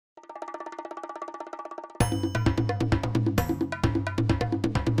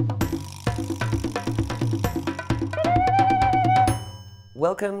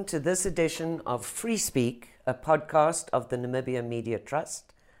Welcome to this edition of Free Speak, a podcast of the Namibia Media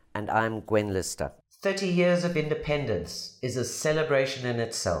Trust, and I'm Gwen Lister. 30 years of independence is a celebration in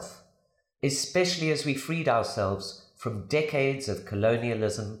itself, especially as we freed ourselves from decades of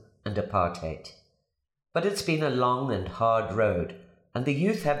colonialism and apartheid. But it's been a long and hard road, and the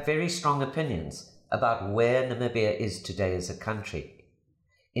youth have very strong opinions about where Namibia is today as a country.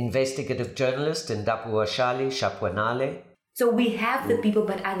 Investigative journalist Ndapuashali Shapwanale. So we have the people,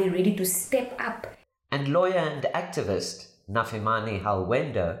 but are they ready to step up? And lawyer and activist Nafimani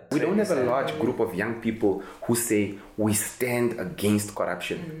Halwendo. We don't have a large group of young people who say we stand against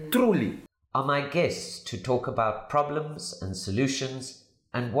corruption. Truly. Are my guests to talk about problems and solutions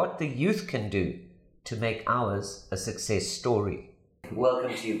and what the youth can do to make ours a success story.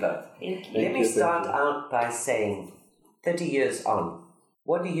 Welcome to you both. Let me start out by saying, 30 years on,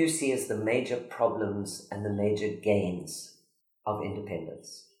 what do you see as the major problems and the major gains of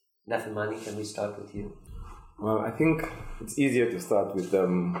independence? Nafimani, can we start with you? Well, I think it's easier to start with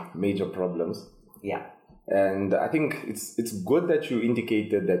major problems. Yeah. And I think it's good that you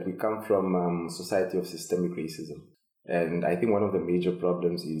indicated that we come from society of systemic racism. And I think one of the major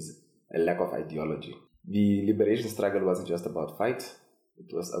problems is a lack of ideology. The liberation struggle wasn't just about fight.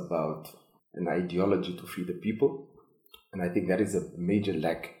 It was about an ideology to free the people. And I think that is a major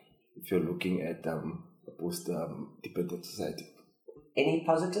lack if you're looking at a post-independent society. Any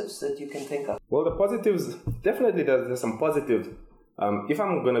positives that you can think of? Well, the positives, definitely there's some positives. If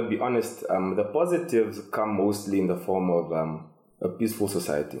I'm going to be honest, the positives come mostly in the form of a peaceful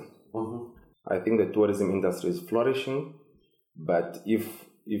society. Mm-hmm. I think the tourism industry is flourishing, but if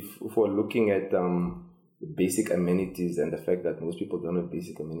we're looking at basic amenities and the fact that most people don't have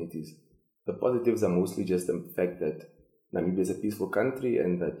basic amenities, the positives are mostly just the fact that Namibia is a peaceful country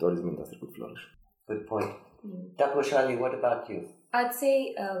and the tourism industry could flourish. Good point. Ndapuashali, what about you? I'd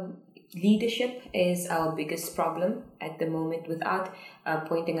say leadership is our biggest problem at the moment, without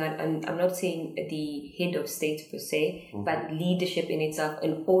pointing out, and I'm not saying the head of state per se, but leadership in itself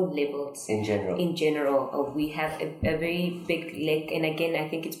on all levels. In general, we have a very big lack, and again, I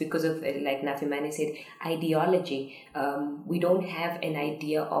think it's because of, like Nafimani said, ideology. We don't have an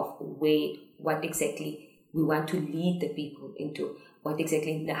idea of what exactly we want to lead the people into. How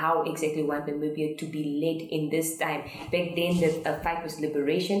exactly we want Namibia to be led in this time. Back then, the fight was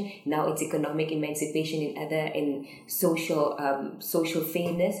liberation. Now it's economic emancipation and social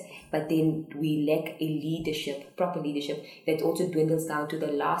fairness. But then we lack a proper leadership that also dwindles down to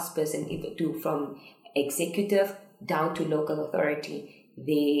the last person, from executive down to local authority.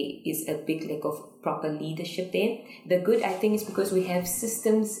 There is a big lack of proper leadership there. The good, I think, is because we have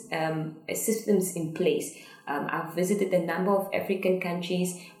systems in place. I've visited a number of African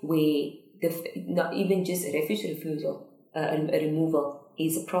countries where not even just refugee removal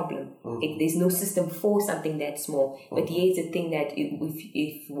is a problem. There's no system for something that small. But here's the thing that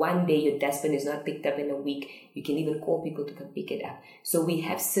if one day your dustbin is not picked up in a week, you can even call people to come pick it up. So we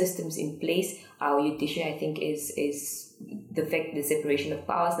have systems in place. Our judiciary, I think, is the separation of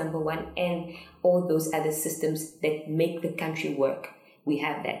powers, number one, and all those other systems that make the country work. We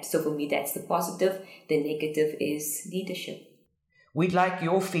have that. So for me, that's the positive. The negative is leadership. We'd like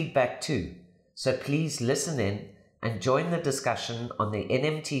your feedback too. So please listen in and join the discussion on the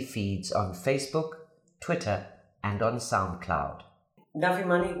NMT feeds on Facebook, Twitter, and on SoundCloud.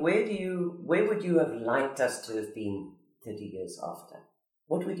 Nafimani, where would you have liked us to have been 30 years after?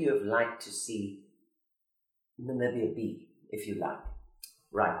 What would you have liked to see Namibia be, if you like,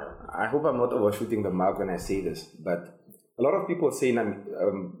 right now? I hope I'm not overshooting the mark when I say this, but a lot of people say,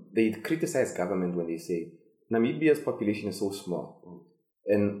 they criticize government when they say Namibia's population is so small.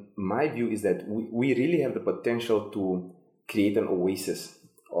 And my view is that we really have the potential to create an oasis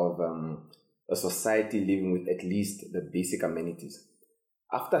of a society living with at least the basic amenities.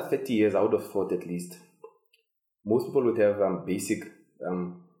 After 30 years, I would have thought at least most people would have basic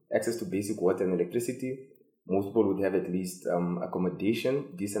access to basic water and electricity. Most people would have at least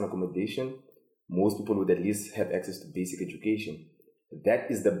decent accommodation. Most people would at least have access to basic education. That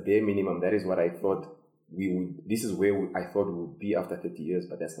is the bare minimum. That is what I thought this is where I thought we would be after 30 years,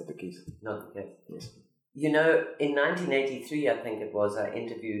 but that's not the case. Not the case. Yes. You know, in 1983, I think it was, I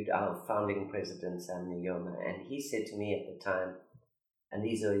interviewed our founding president, Sam Nujoma, and he said to me at the time, and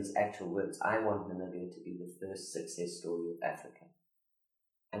these are his actual words, I want Namibia to be the first success story of Africa.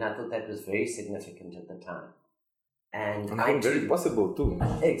 And I thought that was very significant at the time. And I think very possible too.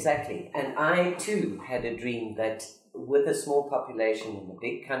 Exactly. And I too had a dream that with a small population in a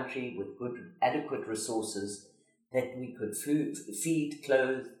big country with good, adequate resources, that we could feed,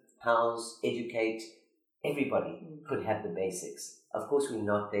 clothe, house, educate, everybody could have the basics. Of course, we're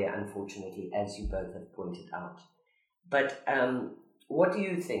not there, unfortunately, as you both have pointed out. But what do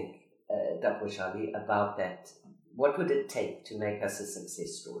you think, Daposhali, about that? What would it take to make us a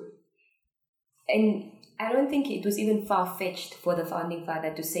success story? And I don't think it was even far-fetched for the founding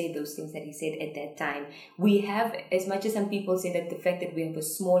father to say those things that he said at that time. We have, as much as some people say that the fact that we have a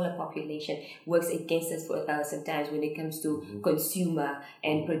smaller population works against us for sometimes when it comes to consumer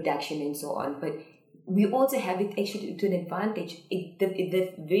and production and so on, but we also have it actually to an advantage.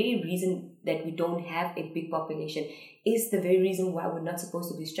 The very reason that we don't have a big population is the very reason why we're not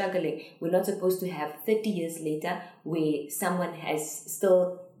supposed to be struggling. We're not supposed to have 30 years later where someone has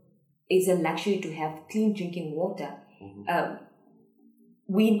still is a luxury to have clean drinking water.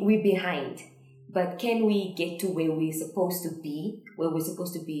 We're behind. But can we get to where we're supposed to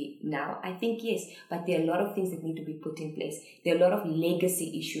be now? I think yes, but there are a lot of things that need to be put in place. There are a lot of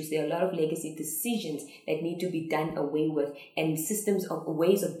legacy issues. There are a lot of legacy decisions that need to be done away with, and systems of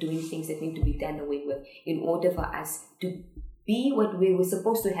ways of doing things that need to be done away with in order for us to be what we were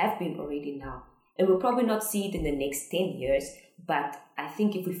supposed to have been already now. And we'll probably not see it in the next 10 years, but I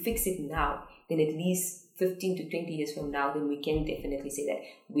think if we fix it now, then at least 15 to 20 years from now, then we can definitely say that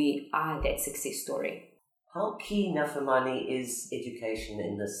we are that success story. How key, Nafemani, is education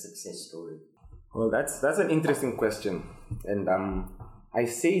in this success story? Well, that's an interesting question. And I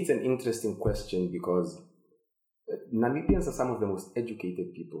say it's an interesting question because Namibians are some of the most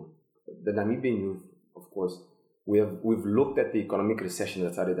educated people. The Namibian youth, of course, we've looked at the economic recession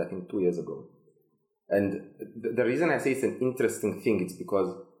that started, I think, 2 years ago. And the reason I say it's an interesting thing is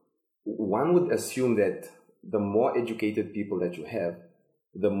because one would assume that the more educated people that you have,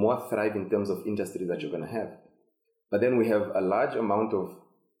 the more thrive in terms of industry that you're going to have. But then we have a large amount of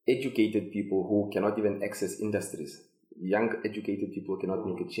educated people who cannot even access industries. Young educated people cannot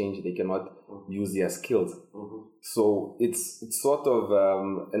make a change. They cannot use their skills. So it's sort of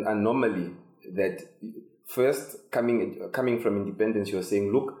an anomaly that first coming from independence, you're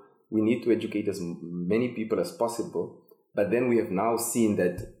saying, look, we need to educate as many people as possible. But then we have now seen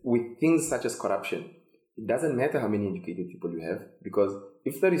that with things such as corruption, it doesn't matter how many educated people you have, because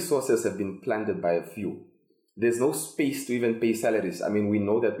if the resources have been plundered by a few, there's no space to even pay salaries. I mean, we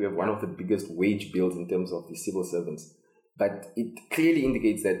know that we have one of the biggest wage bills in terms of the civil servants, but it clearly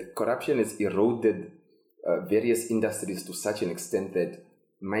indicates that corruption has eroded various industries to such an extent that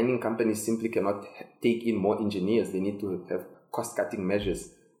mining companies simply cannot take in more engineers. They need to have cost-cutting measures.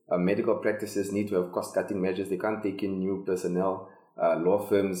 Medical practices need to have cost-cutting measures. They can't take in new personnel. Law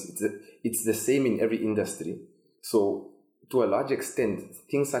firms, it's the same in every industry. So to a large extent,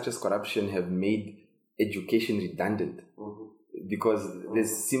 things such as corruption have made education redundant because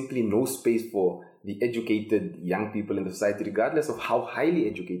there's simply no space for the educated young people in the society, regardless of how highly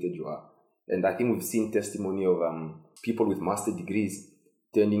educated you are. And I think we've seen testimony of people with master degrees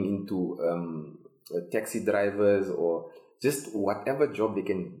turning into taxi drivers or just whatever job they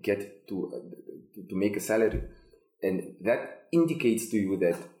can get to make a salary. And that indicates to you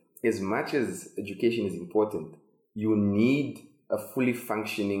that as much as education is important, you need a fully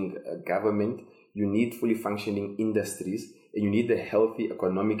functioning government, you need fully functioning industries, and you need a healthy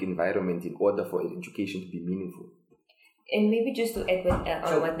economic environment in order for education to be meaningful. And maybe just to add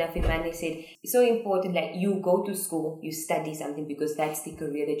on what Nafemani said, it's so important that you go to school, you study something because that's the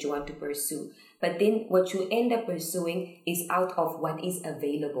career that you want to pursue. But then what you end up pursuing is out of what is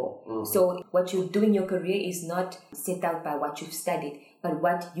available. So what you do in your career is not set out by what you've studied, but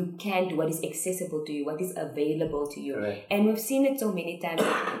what you can do, what is accessible to you, what is available to you. Right. And we've seen it so many times.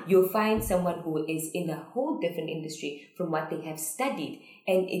 You'll find someone who is in a whole different industry from what they have studied.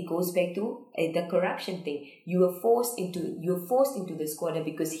 And it goes back to the corruption thing. You're forced into this corner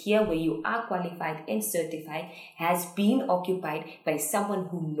because here where you are qualified and certified has been occupied by someone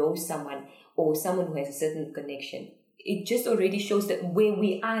who knows someone or someone who has a certain connection. It just already shows that where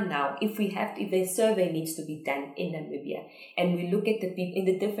we are now, if a survey needs to be done in Namibia, and we look at the people in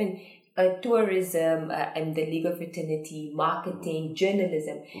the different tourism and the legal fraternity, marketing,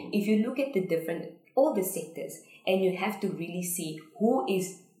 journalism, if you look at all the sectors, and you have to really see who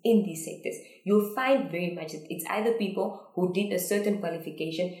is in these sectors, you'll find very much that it's either people who did a certain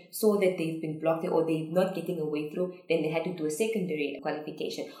qualification, so that they've been blocked or they're not getting a way through, then they had to do a secondary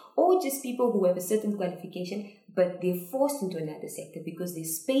qualification, or just people who have a certain qualification, but they're forced into another sector because their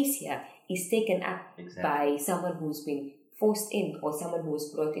space here is taken up by someone who's been forced in or someone who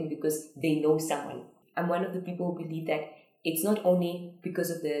was brought in because they know someone. I'm one of the people who believe that it's not only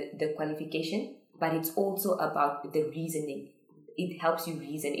because of the qualification, but it's also about the reasoning. It helps you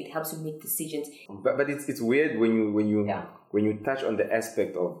reason. It helps you make decisions. But it's weird when you touch on the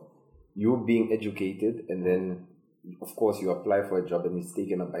aspect of you being educated, and then of course you apply for a job and it's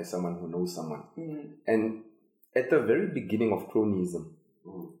taken up by someone who knows someone. And at the very beginning of cronyism,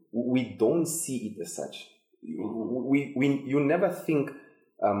 we don't see it as such. You never think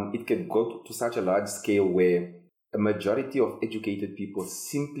it can go to such a large scale where a majority of educated people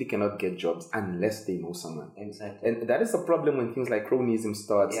simply cannot get jobs unless they know someone. Exactly. And that is the problem when things like cronyism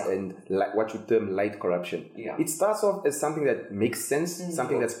starts and what you term light corruption. Yeah. It starts off as something that makes sense,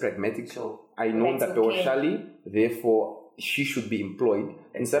 something that's pragmatic. Sure. I know that Shali, therefore she should be employed,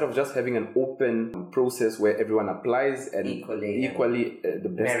 instead of just having an open process where everyone applies and equally the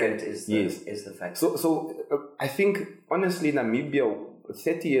best merit is the fact. So I think honestly Namibia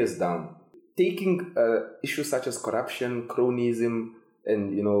 30 years down, taking issues such as corruption, cronyism,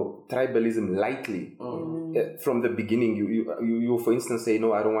 and tribalism lightly from the beginning, you for instance say,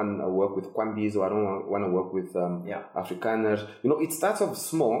 no, I don't want to work with Kwambis, or I don't want to work with Afrikaners. It starts off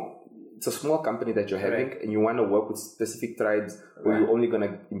small. It's a small company that you're having, and you want to work with specific tribes, where you're only going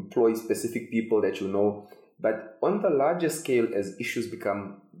to employ specific people that you know. But on the larger scale, as issues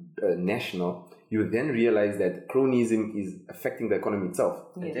become national, you then realize that cronyism is affecting the economy itself.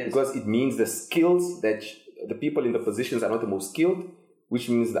 Because it means the skills that the people in the positions are not the most skilled, which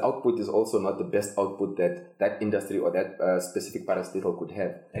means the output is also not the best output that industry or that specific parastatal could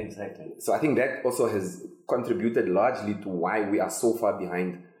have. Exactly. So I think that also has contributed largely to why we are so far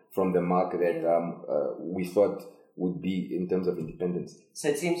behind from the mark that we thought would be in terms of independence. So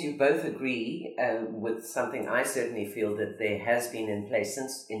it seems you both agree with something I certainly feel, that there has been in place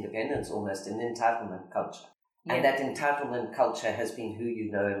since independence almost an entitlement culture. Yeah. And that entitlement culture has been who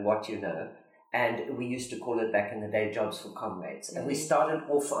you know and what you know. And we used to call it back in the day jobs for comrades. And we started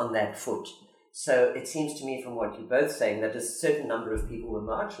off on that foot. So it seems to me from what you're both saying that a certain number of people were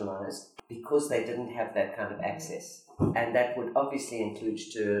marginalized because they didn't have that kind of access. And that would obviously include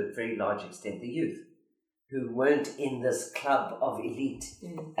to a very large extent the youth, who weren't in this club of elite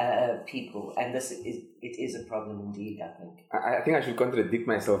people. And it is a problem indeed, I think. I think I should contradict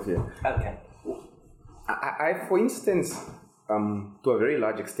myself here. Okay. I for instance, to a very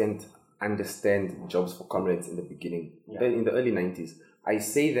large extent, understand jobs for comrades in the beginning, in the early 90s. I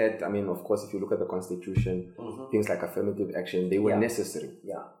say that, of course, if you look at the Constitution, things like affirmative action, they were necessary.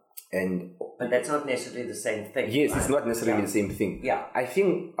 Yeah. But that's not necessarily the same thing. Yes, it's not necessarily the same thing. Yeah. I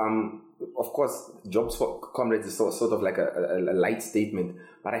think, of course, jobs for comrades is sort of like a light statement.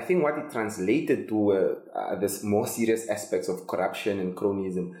 But I think what it translated to this more serious aspects of corruption and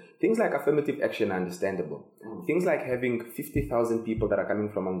cronyism, things like affirmative action are understandable. Things like having 50,000 people that are coming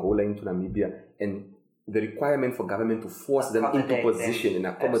from Angola into Namibia and the requirement for government to force them into position and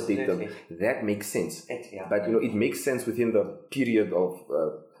accommodate them, that makes sense. But, it makes sense within the period of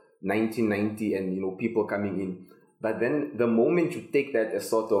 1990 and, people coming in. But then the moment you take that as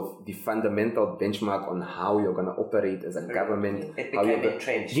sort of the fundamental benchmark on how you're going to operate as a government, how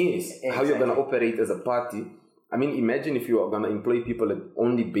you're going to operate as a party. Imagine if you are going to employ people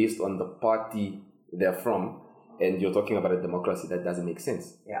only based on the party they're from, and you're talking about a democracy. That doesn't make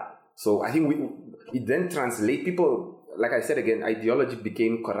sense. Yeah. So I think it then translates people, like I said again, ideology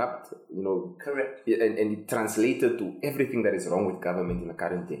became corrupt, Correct. And it translated to everything that is wrong with government in the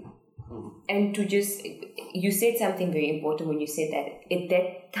current day. And you said something very important when you said that at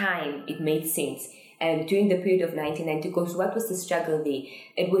that time it made sense. And during the period of 1990, because what was the struggle there?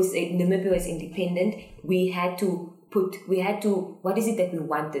 It was Namibia was independent. We had to, what is it that we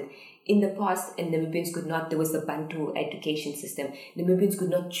wanted? In the past, and Namibians could not, there was the Bantu education system. Namibians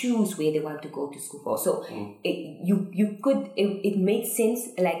could not choose where they want to go to school for. So it made sense,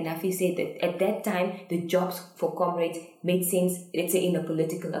 like Nafi said, that at that time, the jobs for comrades made sense, let's say in a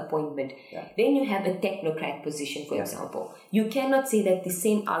political appointment. Yeah. Then you have a technocrat position, for example. You cannot say that the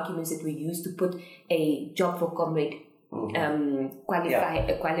same arguments that we used to put a job for comrade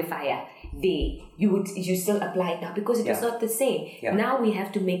qualifier there, you still apply it now because it was not the same. Yeah. Now we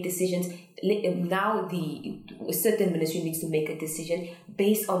have to make decisions. Now a certain ministry needs to make a decision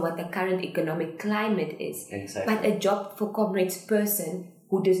based on what the current economic climate is. Exactly. But a job for comrades person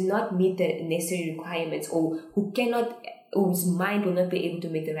who does not meet the necessary requirements or whose mind will not be able to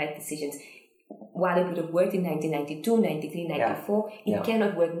make the right decisions, while it would have worked in 1992, 93, 94, it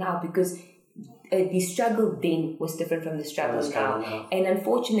cannot work now because the struggle then was different from the struggle now. And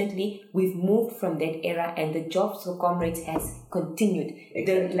unfortunately, we've moved from that era and the jobs for comrades has continued.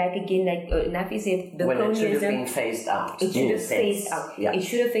 Exactly. Nafi said, the cronyism... it should have been phased out. It should have phased out. Yeah. It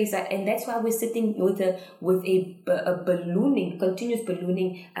should have phased out. And that's why we're sitting with a ballooning, continuous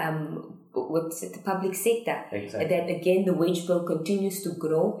ballooning the public sector. Exactly. That again, the wage bill continues to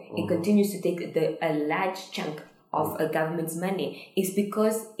grow. It continues to take a large chunk of a government's money. It's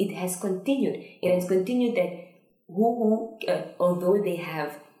because it has continued. It has continued that although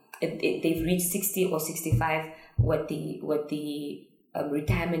they've reached 60 or 65, what the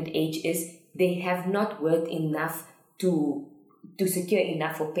retirement age is, they have not worked enough to secure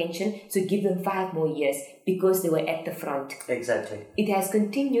enough for pension, so give them 5 more years because they were at the front. Exactly. It has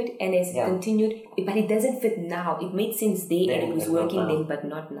continued and has continued, but it doesn't fit now. It made sense then and it was working then, but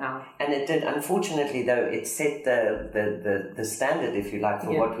not now. And it did, unfortunately, though, it set the standard, if you like,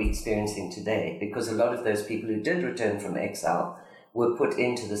 for what we're experiencing today, because a lot of those people who did return from exile were put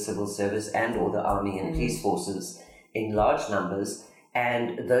into the civil service and or the army and police forces in large numbers,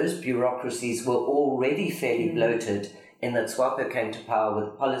 and those bureaucracies were already fairly bloated, in that SWAPO came to power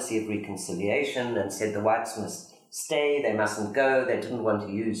with a policy of reconciliation and said the whites must stay, they mustn't go, they didn't want to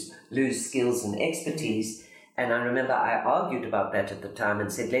lose skills and expertise. And I remember I argued about that at the time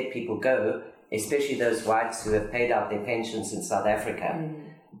and said, let people go, especially those whites who have paid out their pensions in South Africa.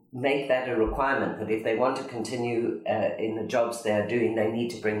 Make that a requirement, that if they want to continue in the jobs they're doing, they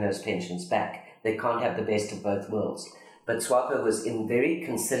need to bring those pensions back. They can't have the best of both worlds. But SWAPO was in very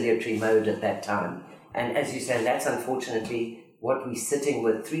conciliatory mode at that time. And as you say, that's unfortunately what we're sitting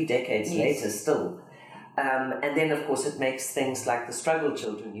with 3 decades later still. And then, of course, it makes things like the struggle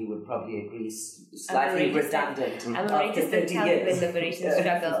children, you would probably agree, slightly redundant. I'm a registered child in the liberation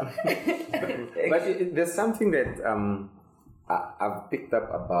struggle. But there's something that I've picked up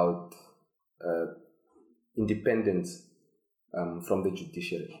about independence from the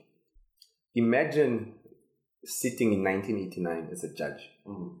judiciary. Imagine sitting in 1989 as a judge.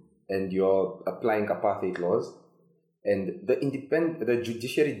 And you're applying apartheid laws, and the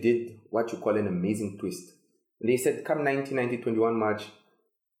judiciary did what you call an amazing twist. They said, come 1990, 21 March,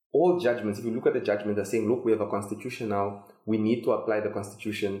 all judgments, if you look at the judgment, they're saying, look, we have a constitution now, we need to apply the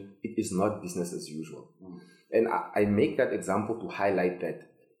constitution, it is not business as usual. And I make that example to highlight that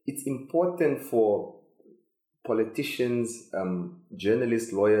it's important for politicians,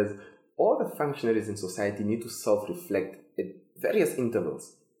 journalists, lawyers, all the functionaries in society need to self-reflect at various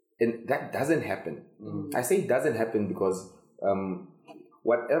intervals. And that doesn't happen. I say it doesn't happen because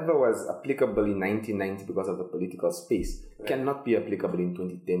whatever was applicable in 1990 because of the political space cannot be applicable in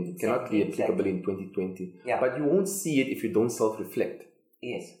 2010. It cannot be applicable in 2020. But you won't see it if you don't self-reflect.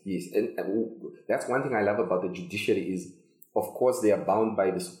 Yes. And that's one thing I love about the judiciary is, of course, they are bound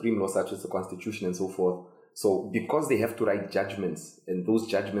by the supreme law, such as the Constitution and so forth. So because they have to write judgments, and those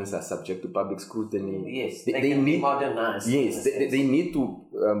judgments are subject to public scrutiny, they can be modernized. Yes, they need to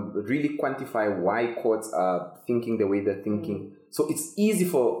really quantify why courts are thinking the way they're thinking. So it's easy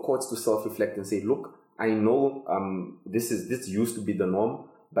for courts to self-reflect and say, look, I know this used to be the norm,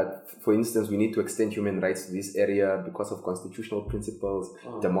 but for instance, we need to extend human rights to this area because of constitutional principles,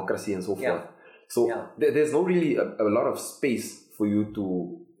 democracy, and so forth. So there's no really a lot of space for you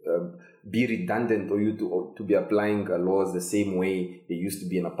to be redundant or you to be applying laws the same way they used to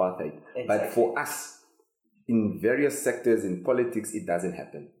be in apartheid. Exactly. But for us, in various sectors in politics, it doesn't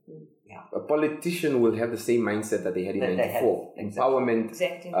happen. A politician will have the same mindset that they had in 94. Empowerment.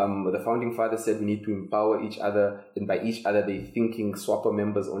 Exactly. The founding fathers said we need to empower each other, and by each other they're thinking SWAPO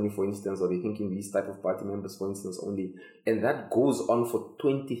members only, for instance, or they're thinking these type of party members, for instance, only. And that goes on for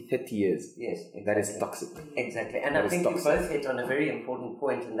 20, 30 years. Yes, exactly. That is toxic. Exactly. And I think you both hit on a very important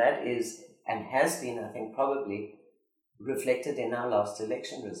point, and that is, and has been, I think, probably reflected in our last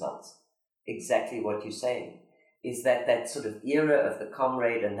election results. Exactly what you're saying is that sort of era of the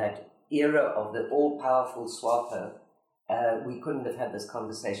comrade and that era of the all-powerful SWAPO, we couldn't have had this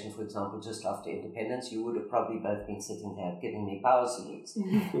conversation, for example, just after independence. You would have probably both been sitting there giving me power salutes.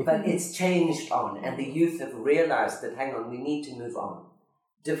 But it's changed on, and the youth have realized that, hang on, we need to move on.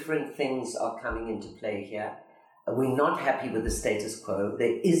 Different things are coming into play here. We're not happy with the status quo.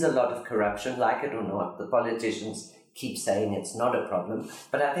 There is a lot of corruption, like it or not. The politicians keep saying it's not a problem.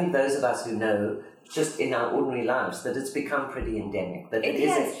 But I think those of us who know, just in our ordinary lives, that it's become pretty endemic, that it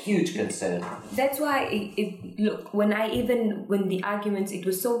is a huge concern. That's why, look, when the arguments, it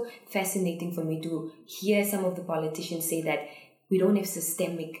was so fascinating for me to hear some of the politicians say that we don't have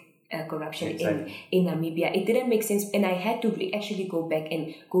systemic corruption in Namibia. It didn't make sense, and I had to actually go back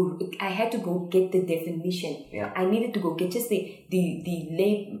and I had to go get the definition. I needed to go get just the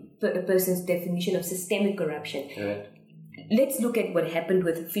lay person's definition of systemic corruption. Let's look at what happened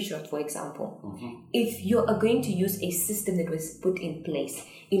with Fish-Rot, for example. If you are going to use a system that was put in place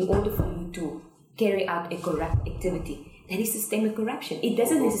in order for you to carry out a corrupt activity, that is systemic corruption. It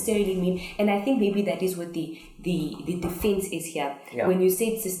doesn't necessarily mean, and I think maybe that is what the defense is here. Yeah. When you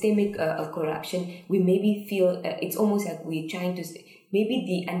say systemic corruption, we maybe feel it's almost like we're trying to.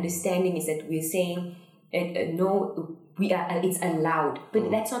 Maybe the understanding is that we're saying no, we are. It's allowed,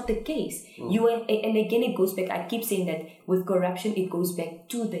 but that's not the case. You are, and again, it goes back. I keep saying that with corruption, it goes back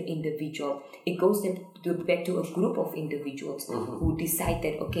to the individual. It goes back to a group of individuals who decide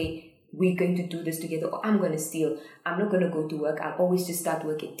that, okay, we're going to do this together, or I'm going to steal. I'm not going to go to work. I'll always just start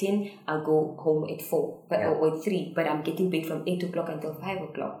work at 10. I'll go home at 4, or at 3, but I'm getting paid from 8 o'clock until 5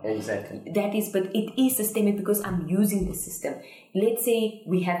 o'clock. Exactly. That is, but it is systemic because I'm using the system. Let's say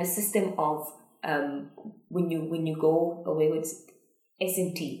we have a system of, when you go away with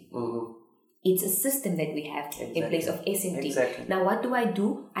S&T. It's a system that we have in place of S&T. Exactly. Now, what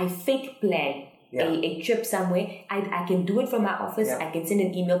do? I fake plan a trip somewhere. I can do it from my office. I can send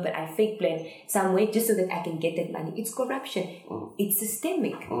an email, but I fake plan somewhere just so that I can get that money. It's corruption. It's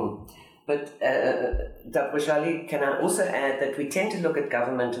systemic. But Dr. Shali, can I also add that we tend to look at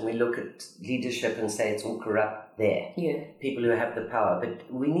government and we look at leadership and say it's all corrupt there. Yeah. People who have the power.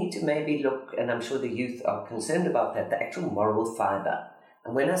 But we need to maybe look, and I'm sure the youth are concerned about that, the actual moral fiber.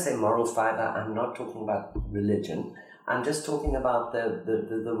 And when I say moral fiber, I'm not talking about religion. I'm just talking about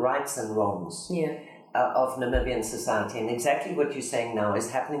the rights and wrongs of Namibian society. And exactly what you're saying now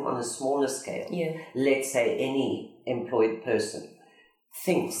is happening on a smaller scale. Yeah. Let's say any employed person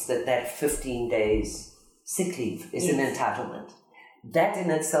thinks that 15 days sick leave is an entitlement. That in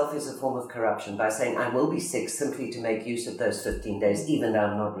itself is a form of corruption by saying I will be sick simply to make use of those 15 days, even though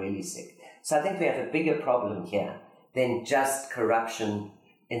I'm not really sick. So I think we have a bigger problem here than just corruption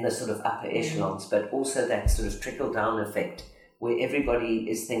in the sort of upper echelons, but also that sort of trickle-down effect where everybody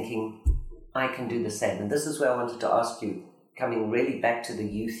is thinking, I can do the same. And this is where I wanted to ask you, coming really back to the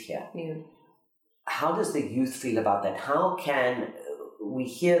youth here. Yeah. How does the youth feel about that? How can we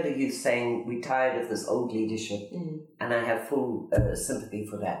hear the youth saying, we're tired of this old leadership, and I have full sympathy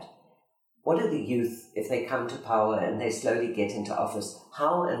for that. What are the youth, if they come to power and they slowly get into office,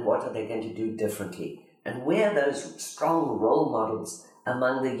 how and what are they going to do differently? And where are those strong role models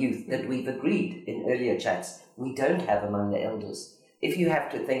among the youth that we've agreed in earlier chats we don't have among the elders? If you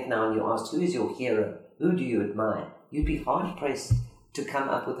have to think now and you ask, who is your hero? Who do you admire? You'd be hard-pressed to come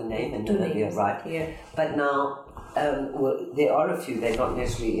up with a name in Namibia, right? Yeah. But now, well, there are a few, they're not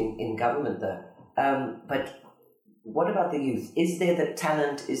necessarily in government though. But what about the youth? Is there the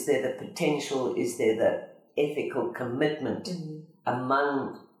talent? Is there the potential? Is there the ethical commitment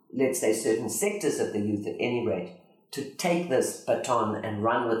among, let's say, certain sectors of the youth at any rate, to take this baton and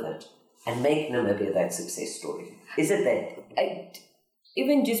run with it and make Namibia that success story? Is it that?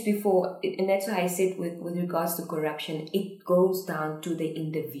 Even just before, and that's why I said with regards to corruption, it goes down to the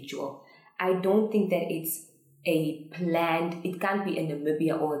individual. I don't think that it's a planned, it can't be a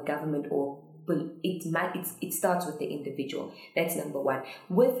Namibia or a government or it starts with the individual. That's number one.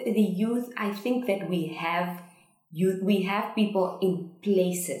 With the youth, I think that we have people in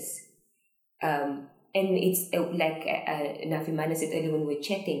places, and it's like Nafimana said earlier when we were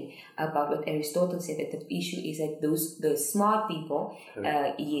chatting about what Aristotle said, that the issue is that the smart people,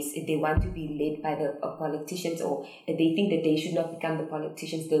 yes, they want to be led by the politicians, or they think that they should not become the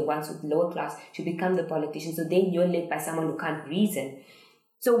politicians. The ones with lower class should become the politicians. So then you're led by someone who can't reason.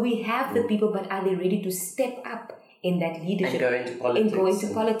 So we have the people, but are they ready to step up in that leadership and go into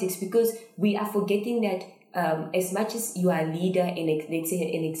politics? Because we are forgetting that as much as you are a leader in, let's say,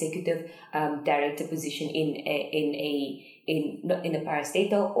 an executive director position in a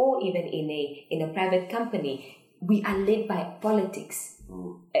parastatal or even in a private company, we are led by politics.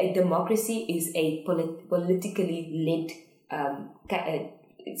 A democracy is a politically led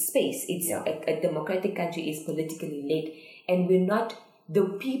space. It's a democratic country is politically led, and we're not the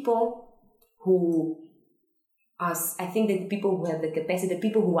people who. I think that the people who have the capacity, the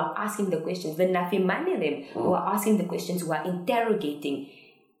people who are asking the questions, the Nafimane who are asking the questions, who are interrogating,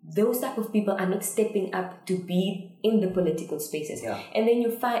 those type of people are not stepping up to be in the political spaces. Yeah. And then you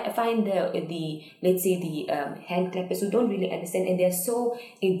find the let's say the hand clappers who don't really understand, and they're so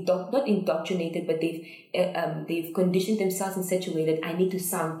not indoctrinated, but they've conditioned themselves in such a way that I need to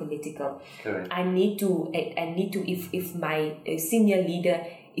sound political. Correct. I need to if my senior leader,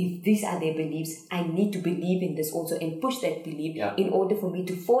 if these are their beliefs, I need to believe in this also and push that belief in order for me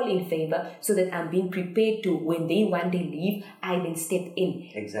to fall in favor, so that I'm being prepared to, when they one day leave, I then step in.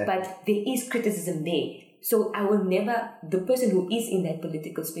 Exactly. But there is criticism there. So I will never, the person who is in that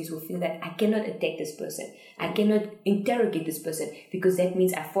political space will feel that I cannot attack this person. I cannot interrogate this person, because that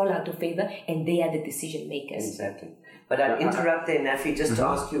means I fall out of favor and they are the decision makers. Exactly. But I'll interrupt there, Nafi, just to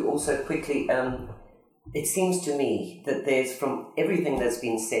ask you also quickly, it seems to me that there's, from everything that's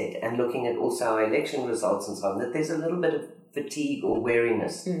been said and looking at also our election results and so on, that there's a little bit of fatigue or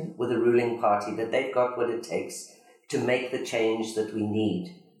weariness with the ruling party, that they've got what it takes to make the change that we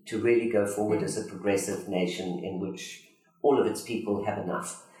need to really go forward as a progressive nation in which all of its people have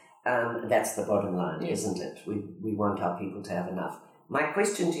enough. That's the bottom line, isn't it? We want our people to have enough. My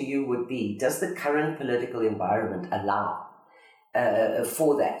question to you would be, does the current political environment allow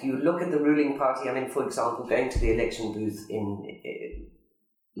for that? You look at the ruling party, I mean, for example, going to the election booth in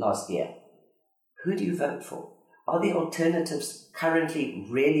last year, who do you vote for? Are the alternatives currently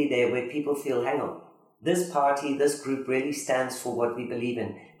really there where people feel, hang on, this party, this group really stands for what we believe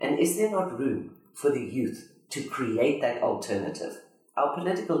in? And is there not room for the youth to create that alternative? Our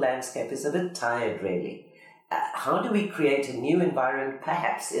political landscape is a bit tired, really. How do we create a new environment,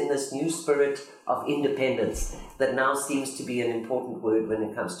 perhaps in this new spirit of independence that now seems to be an important word when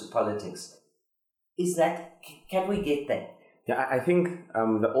it comes to politics? Can we get there? Yeah, I think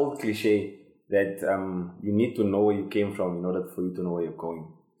the old cliche that you need to know where you came from in order for you to know where you're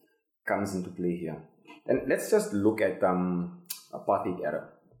going comes into play here. And let's just look at apartheid era.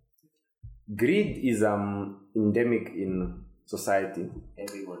 Greed is endemic in society.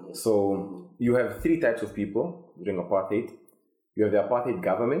 Everyone is. So you have three types of people during apartheid. You have the apartheid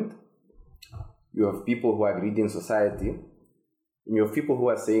government. You have people who are greedy in society. And you have people who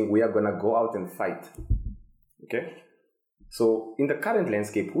are saying, we are going to go out and fight. Okay? So in the current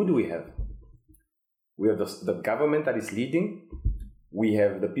landscape, who do we have? We have the government that is leading. We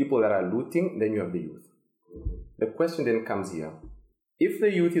have the people that are looting. Then you have the youth. The question then comes here. If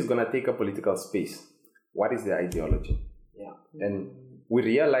the youth is going to take a political space, what is their ideology? Yeah. And we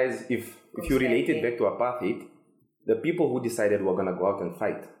realize if you relate it back to apartheid, the people who decided we're going to go out and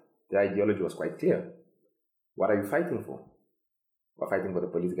fight, their ideology was quite clear. What are you fighting for? We're fighting for the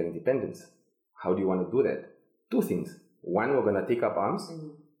political independence. How do you want to do that? Two things. One, we're going to take up arms.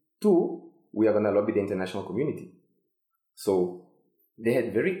 Two, we are going to lobby the international community. So they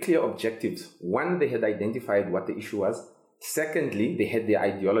had very clear objectives. One, they had identified what the issue was. Secondly, they had the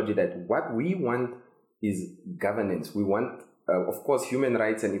ideology that what we want is governance. We want, of course, human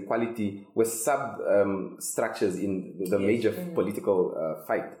rights and equality with sub-structures in the major political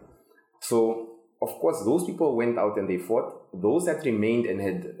fight. So, of course, those people went out and they fought. Those that remained and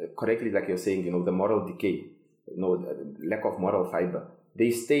had, correctly, like you're saying, the moral decay, lack of moral fiber, they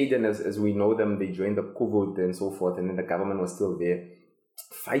stayed, and as we know them, they joined the Kuvut and so forth, and then the government was still there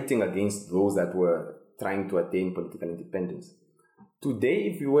fighting against those that were trying to attain political independence. Today,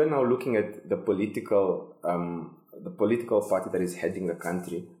 if you were now looking at the political party that is heading the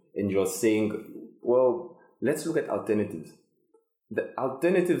country, and you're saying, well, let's look at alternatives. The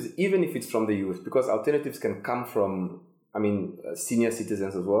alternatives, even if it's from the youth, because alternatives can come from, senior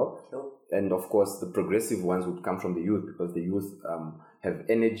citizens as well. Sure. And of course, the progressive ones would come from the youth, because the youth have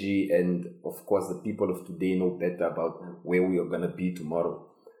energy, and of course, the people of today know better about where we are going to be tomorrow.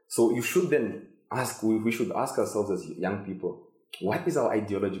 So you should then we should ask ourselves as young people, what is our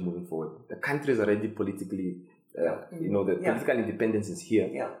ideology moving forward? The country is already politically, the political independence is here.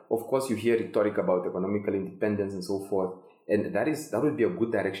 Yeah. Of course, you hear rhetoric about economical independence and so forth, and that would be a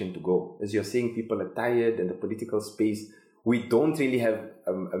good direction to go. As you're saying, people are tired in the political space. We don't really have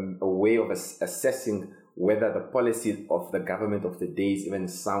a way of assessing whether the policy of the government of the day is even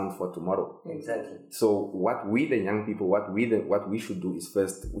sound for tomorrow. Exactly. So what we, the young people, what we should do is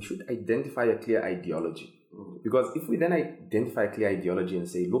first, we should identify a clear ideology. Because if we then identify a clear ideology and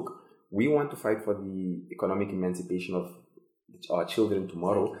say, look, we want to fight for the economic emancipation of our children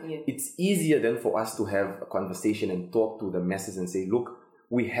tomorrow, it's easier then for us to have a conversation and talk to the masses and say, look,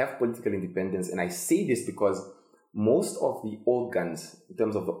 we have political independence. And I say this because most of the old guns, in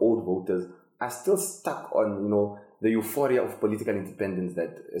terms of the old voters, are still stuck on, the euphoria of political independence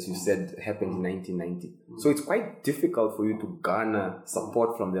that, as you said, happened in 1990. So it's quite difficult for you to garner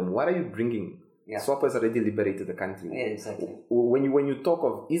support from them. What are you bringing? Yeah. SWAPO has already liberated the country. Yeah, exactly. When you talk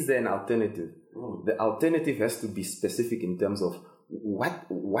of, is there an alternative? The alternative has to be specific in terms of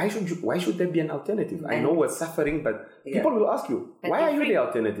why should there be an alternative? I know we're suffering, but people will ask you, why are you the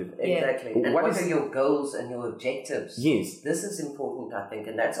alternative? Exactly. And what are your goals and your objectives? Yes. This is important, I think,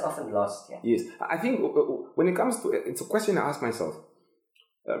 and that's often lost here. Yes. I think when it comes to, it's a question I ask myself.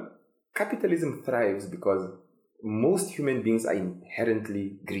 Capitalism thrives because most human beings are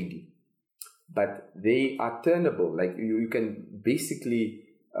inherently greedy, but they are turnable. Like you can basically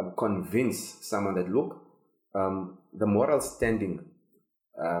convince someone that, look, the moral standing,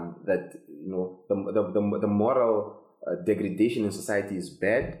 that the moral degradation in society is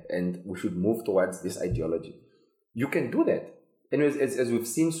bad, and we should move towards this ideology. You can do that. And as we've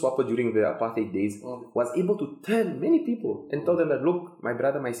seen SWAPO during the apartheid days, was able to turn many people and tell them that, look, my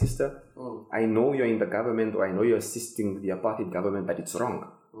brother, my sister, I know you're in the government, or I know you're assisting the apartheid government, but it's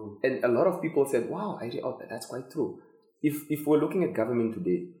wrong. And a lot of people said, wow, that's quite true. If we're looking at government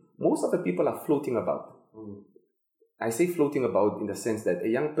today, most of the people are floating about. I say floating about in the sense that a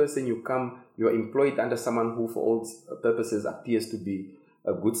young person, you're employed under someone who for all purposes appears to be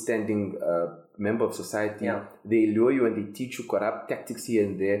a good standing member of society. Yeah. They lure you and they teach you corrupt tactics here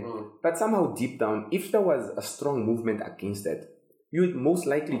and there. But somehow deep down, if there was a strong movement against that, you would most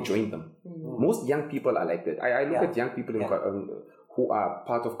likely join them. Most young people are like that. I look at young people who are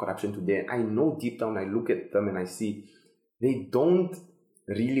part of corruption today, and I know deep down, I look at them and I see they don't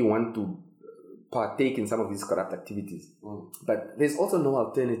really want to partake in some of these corrupt activities. But there's also no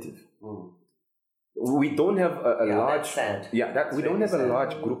alternative. We don't have a large, we don't have a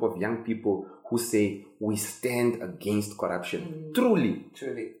large group of young people who say we stand against corruption. Truly,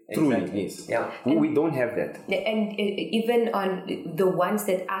 Exactly. yes. Yeah. We don't have that. And even on the ones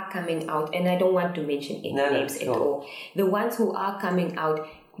that are coming out, and I don't want to mention any names at all, the ones who are coming out,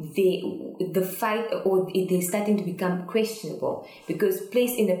 the fight, or they're starting to become questionable, because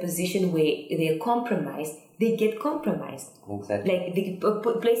placed in a position where they're compromised, they get compromised. Exactly. Like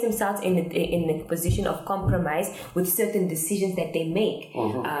they place themselves in a position of compromise with certain decisions that they make.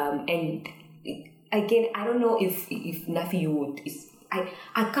 And again, I don't know if Nafi, you would.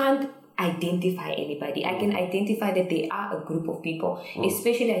 I can't identify anybody. I can identify that they are a group of people,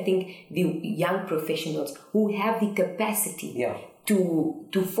 especially I think the young professionals who have the capacity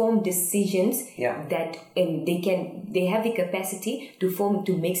to form decisions that, and they have the capacity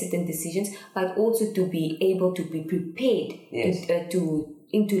to make certain decisions, but also to be able to be prepared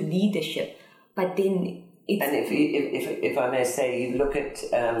into leadership. But then if I may say, you look at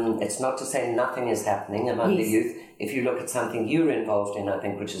it's not to say nothing is happening among the youth. If you look at something you're involved in, I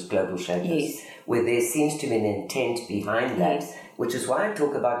think, which is Global Shapers, where there seems to be an intent behind that, which is why I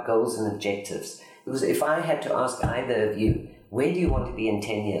talk about goals and objectives. Because if I had to ask either of you, where do you want to be in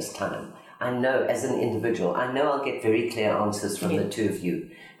 10 years' time? I know, as an individual, I'll get very clear answers from the two of you.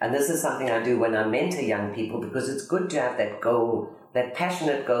 And this is something I do when I mentor young people, because it's good to have that goal, that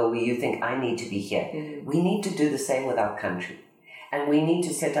passionate goal where you think, I need to be here. We need to do the same with our country. And we need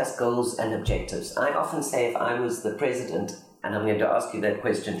to set us goals and objectives. I often say, if I was the president, and I'm going to ask you that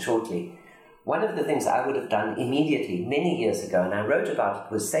question shortly, one of the things I would have done immediately, many years ago, and I wrote about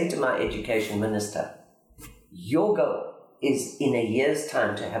it, was say to my education minister, your goal is in a year's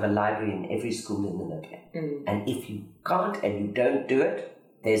time to have a library in every school in Namibia. And if you can't and you don't do it,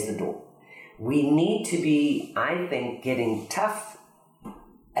 there's the door. We need to be, I think, getting tough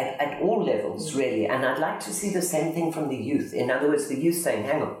at all levels, really. And I'd like to see the same thing from the youth. In other words, the youth saying,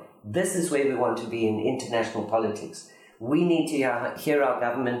 hang on, this is where we want to be in international politics. We need to hear our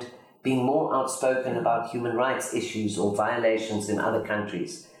government being more outspoken about human rights issues or violations in other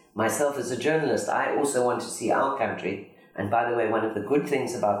countries. Myself as a journalist, I also want to see our country. And by the way, one of the good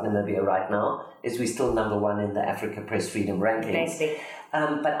things about Namibia right now is we're still #1 in the Africa Press Freedom Rankings.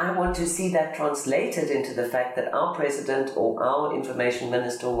 But I want to see that translated into the fact that our president or our information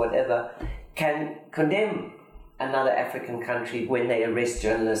minister or whatever can condemn another African country when they arrest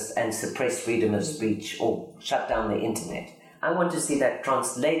journalists and suppress freedom of speech or shut down the internet. I want to see that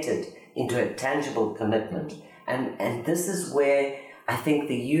translated into a tangible commitment. And this is where I think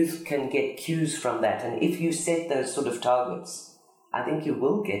the youth can get cues from that. And if you set those sort of targets, I think you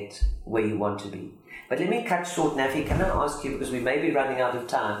will get where you want to be. But let me cut short, Nafi. Can I ask you, because we may be running out of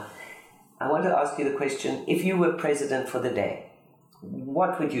time, I want to ask you the question, if you were president for the day,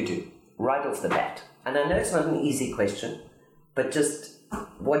 what would you do right off the bat? And I know it's not an easy question, but just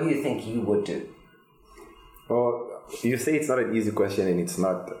what do you think you would do? Well, you say it's not an easy question, and it's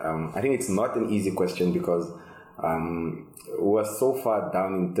not. I think it's not an easy question because we're so far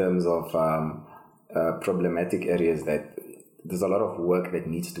down in terms of problematic areas that there's a lot of work that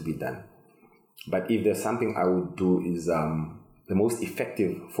needs to be done. But if there's something I would do is the most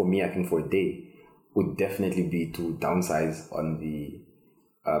effective for me, I think, for a day would definitely be to downsize on the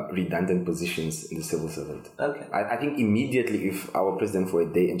redundant positions in the civil servant. Okay. I think immediately if our president for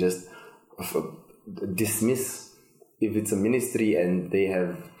a day and just dismiss, if it's a ministry and they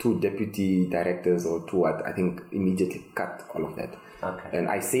have 2 deputy directors or 2 what, I think immediately cut all of that. Okay. And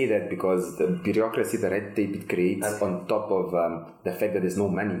I say that because the bureaucracy, the red tape it creates on top of the fact that there's no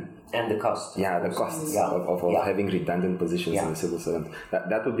money. And the cost. Yeah, the costs of having redundant positions in the civil servant.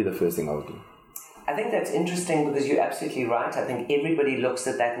 That would be the first thing I would do. I think that's interesting because you're absolutely right. I think everybody looks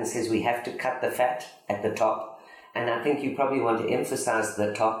at that and says we have to cut the fat at the top. And I think you probably want to emphasize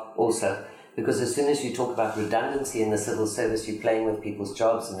the top also. because as soon as you talk about redundancy in the civil service, you're playing with people's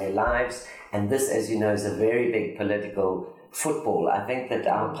jobs and their lives. And this, as you know, is a very big political football. I think that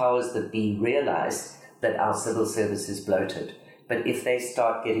our powers that be realize that our civil service is bloated. But if they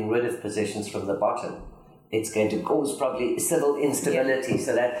start getting rid of positions from the bottom, it's going to cause probably civil instability.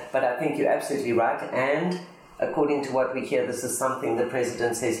 But I think you're absolutely right. And according to what we hear, this is something the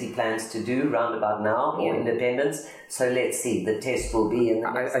president says he plans to do round about now for independence. So let's see. The test will be in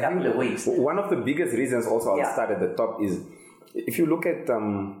the next couple of weeks. One of the biggest reasons also I'll start at the top is if you look at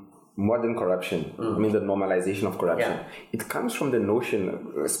modern corruption, I mean the normalization of corruption, it comes from the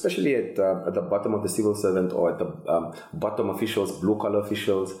notion, especially at the bottom of the civil servant or at the bottom officials, blue-collar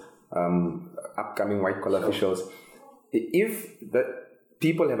officials, upcoming white-collar officials. If the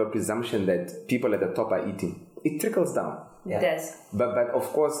people have a presumption that people at the top are eating, it trickles down. It does. But of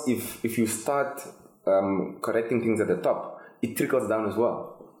course, if you start correcting things at the top, it trickles down as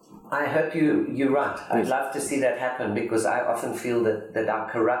well. I hope you're right. I'd love to see that happen, because I often feel that our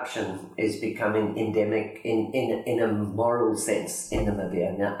corruption is becoming endemic in a moral sense in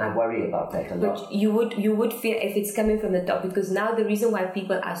Namibia. And I worry about that a lot. But you would fear if it's coming from the top, because now the reason why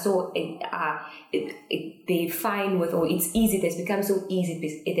people are so they fine with, or it's easy, it has become so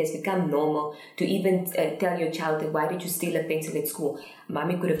easy, it has become normal to even tell your child that, why did you steal a pencil at school?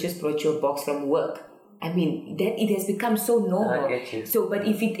 Mommy could have just brought you a box from work. I mean, that it has become so normal. I get you. So, but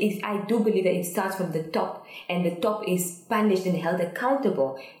if I do believe that it starts from the top, and the top is punished and held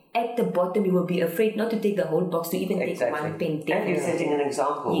accountable, at the bottom you will be afraid not to take the whole box, to even take one pen. And you're setting an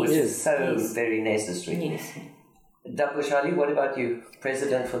example, which is so very necessary. Yes. Dapushali, what about you?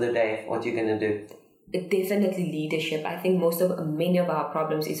 President for the day, what are you going to do? Definitely leadership. I think many of our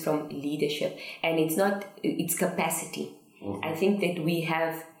problems is from leadership, and it's capacity. Mm-hmm. I think that we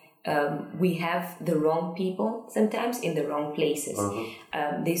have the wrong people sometimes in the wrong places.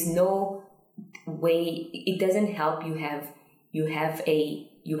 Mm-hmm. There's no way. It doesn't help. You have a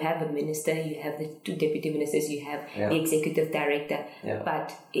minister, you have the two deputy ministers, you have the executive director,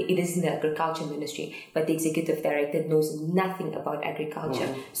 but it is in the agriculture ministry, but the executive director knows nothing about agriculture.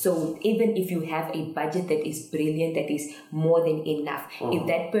 Mm-hmm. So even if you have a budget that is brilliant, that is more than enough, if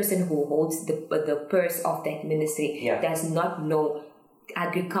that person who holds the purse of that ministry does not know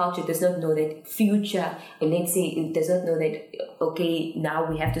agriculture, does not know that future, let's say it does not know that, okay, now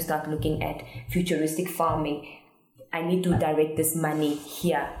we have to start looking at futuristic farming, I need to direct this money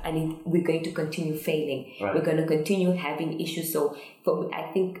here, and we're going to continue failing. Right. We're going to continue having issues. So for me,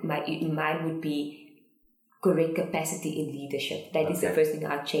 I think mine would be correct capacity in leadership. That is the first thing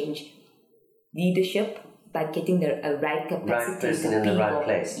I'll change. Leadership, by getting the right capacity, right person in the right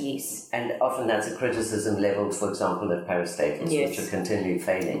place. Yes. And often that's a criticism leveled, for example, at parastatals, which are continually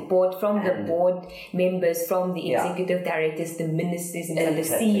failing. The board members, from the executive directors, the ministers, and the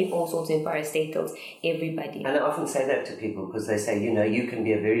CEOs also in parastatals, everybody. And I often say that to people, because they say, you can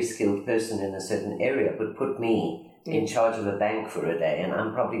be a very skilled person in a certain area, but put me in charge of a bank for a day, and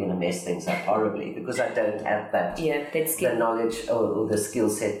I'm probably going to mess things up horribly, because I don't have that the knowledge or the skill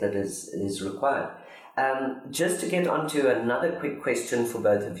set that is required. Just to get on to another quick question for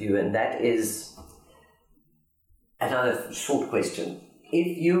both of you, and that is another short question.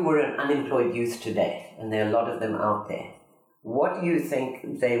 If you were an unemployed youth today, and there are a lot of them out there, what do you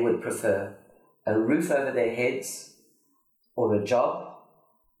think they would prefer? A roof over their heads, or a job,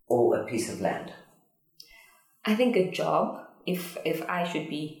 or a piece of land? I think a job. If I should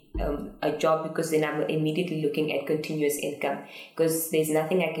be a job, because then I'm immediately looking at continuous income, because there's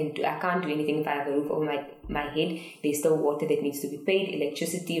nothing I can do. I can't do anything if I have a roof over my head. There's still water that needs to be paid,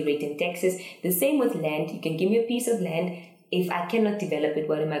 electricity, rent and taxes. The same with land. You can give me a piece of land. If I cannot develop it,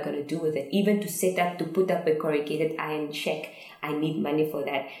 what am I going to do with it? Even to put up a corrugated iron shack, I need money for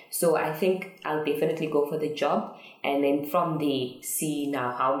that. So I think I'll definitely go for the job, and then from there see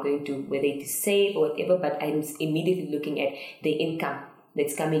now how I'm going to, whether it is save or whatever, but I'm immediately looking at the income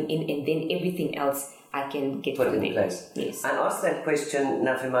that's coming in, and then everything else I can get put in place. Yes. I asked that question,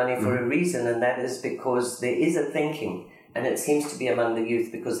 Nafimani, for a reason, and that is because there is a thinking, and it seems to be among the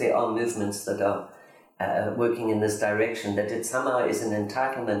youth, because there are movements that are working in this direction, that it somehow is an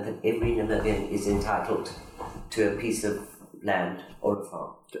entitlement that every Namibian is entitled to a piece of land or a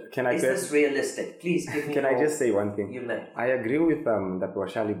farm. Is this realistic? Please give me. Can I just say one thing? You may. I agree with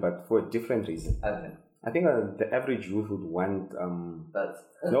Dapushali, but for a different reason. Okay. I think the average youth would want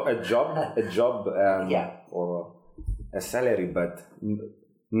a job, or a salary, but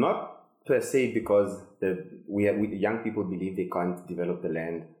not per se because we young people believe they can't develop the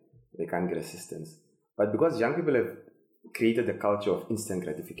land, they can't get assistance, but because young people have created a culture of instant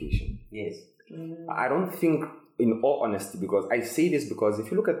gratification. Yes. I don't think, in all honesty, because I say this because if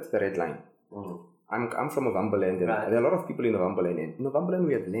you look at the red line, I'm from Novamberland, and Right. there are a lot of people in Novamberland, and in Novamberland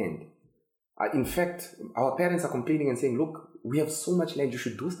we have land. In fact, our parents are complaining and saying, look, we have so much land, you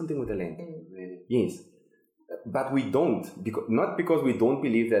should do something with the land. Yes. But we don't, not because we don't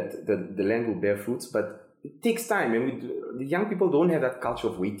believe that the land will bear fruits, but it takes time, and the young people don't have that culture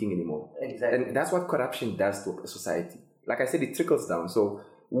of waiting anymore. Exactly. And that's what corruption does to a society. Like I said, it trickles down. So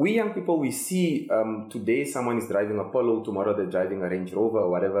we young people, we see today someone is driving a Polo, tomorrow they're driving a Range Rover or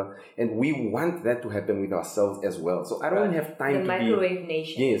whatever, and we want that to happen with ourselves as well. So I don't have time The to microwave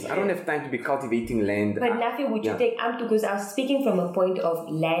nation. Yes, I don't have time to be cultivating land. But Nafi, would you Yeah. take because I was speaking from a point of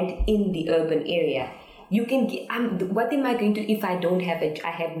land in the urban area. You can get, what am I going to if I don't have it?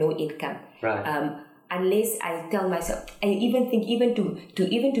 I have no income. Right. Unless I tell myself, I even think even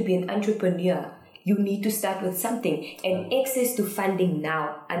to be an entrepreneur, you need to start with something, and access to funding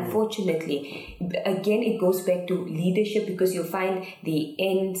now, unfortunately, again, it goes back to leadership, because you'll find the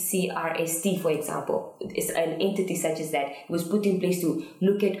NCRST, for example, is an entity such as that was put in place to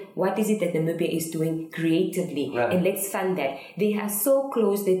look at what is it that Namibia is doing creatively, Right. and let's fund that. They are so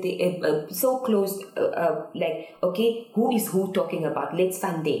close that they like, okay, who is who talking about? Let's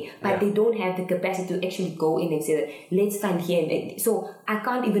fund there, but they don't have the capacity to actually go in and say that let's fund here. And so I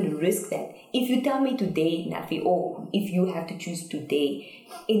can't even risk that. If you tell me today, Nafi, or if you have to choose today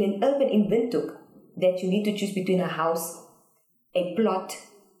in an urban in Windhoek that you need to choose between a house, a plot,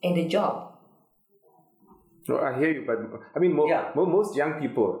 and a job. No, I hear you, but I mean, most young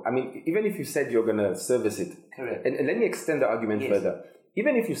people, I mean, even if you said you're going to service it, Correct. and let me extend the argument further.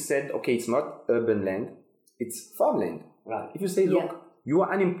 Even if you said, okay, it's not urban land, it's farmland. Right. If you say, look, you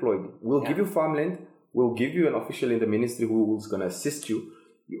are unemployed, we'll give you farmland, we'll give you an official in the ministry who's going to assist you,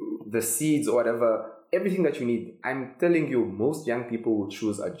 the seeds or whatever, everything that you need. I'm telling you, most young people will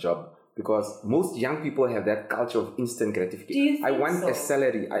choose a job, because most young people have that culture of instant gratification. Do you think I want so? a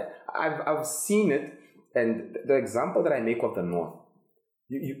salary. I've seen it, and the example that I make of the North,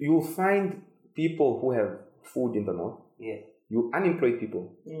 you'll find people who have food in the North. Yeah. You unemployed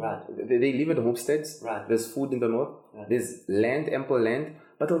people. Right. They live in homesteads. Right. There's food in the North. Right. There's land, ample land,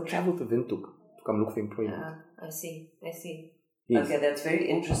 but they'll travel to Windhoek to come look for employment. I see. Yes. Okay, that's very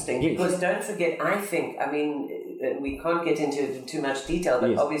interesting. Yes. Because don't forget, I mean, we can't get into it in too much detail,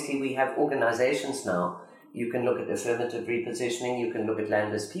 but Yes. obviously we have organizations now. You can look at affirmative repositioning, you can look at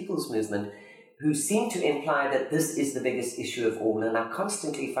Landless People's Movement, who seem to imply that this is the biggest issue of all. And I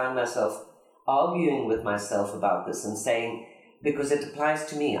constantly find myself arguing with myself about this and saying, because it applies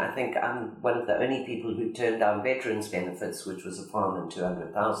to me. I think I'm one of the only people who turned down veterans' benefits, which was a farm and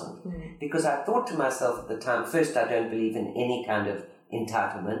 200,000, because I thought to myself at the time, first, I don't believe in any kind of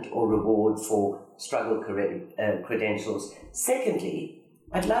entitlement or reward for struggle credentials. Secondly,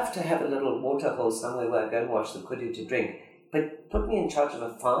 I'd love to have a little water hole somewhere where I go and wash the kudu to drink, but put me in charge of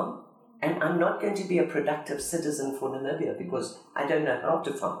a farm, and I'm not going to be a productive citizen for Namibia because I don't know how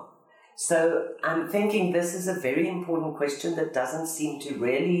to farm. So I'm thinking this is a very important question that doesn't seem to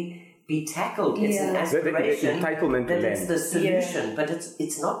really be tackled. It's an aspiration The entitlement to that it's land. the solution, but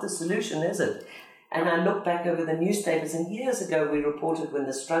it's not the solution, is it? And I look back over the newspapers, and years ago we reported when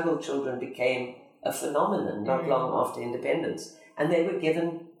the struggle children became a phenomenon not long after independence, and they were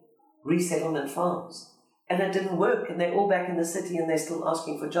given resettlement farms. And it didn't work, and they're all back in the city and they're still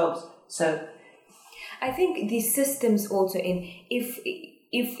asking for jobs. So I think these systems also, and if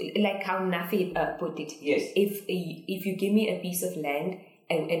like how Nafi put it, yes, if you give me a piece of land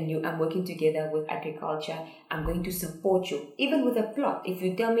and I'm working together with agriculture, I'm going to support you. Even with a plot, if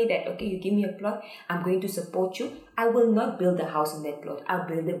you tell me that, okay, you give me a plot, I'm going to support you, I will not build a house on that plot. I'll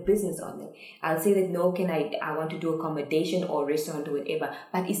build a business on it. I'll say that, no, I want to do accommodation or restaurant or whatever,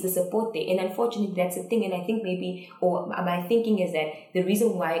 but it's the support there. And unfortunately, that's the thing. And I think my thinking is that the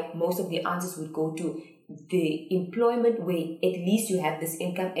reason why most of the answers would go to the employment way, at least you have this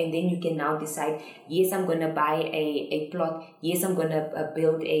income, and then you can now decide, yes, I'm going to buy a plot, yes, I'm going to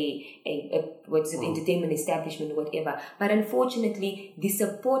build a entertainment establishment, whatever. But unfortunately, the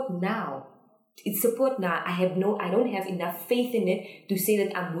support now, I don't have enough faith in it to say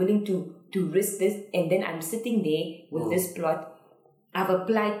that I'm willing to risk this, and then I'm sitting there with this plot. I've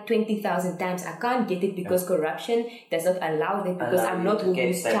applied 20,000 times. I can't get it because corruption does not allow that, because I'm not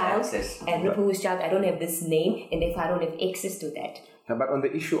who's child. I'm not who's child. I don't have this name, and if I don't have access to that. But on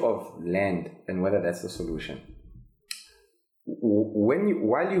the issue of land and whether that's the solution,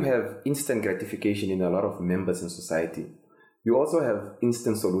 while you have instant gratification in a lot of members in society, you also have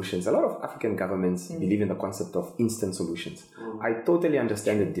instant solutions. A lot of African governments believe in the concept of instant solutions. I totally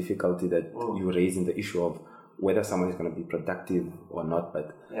understand the difficulty that you raise in the issue of whether someone is going to be productive or not.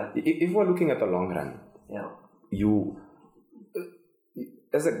 But if we're looking at the long run, you,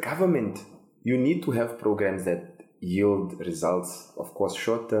 as a government, you need to have programs that yield results, of course,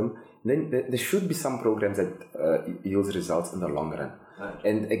 short term. Then there should be some programs that yields results in the long run. Right.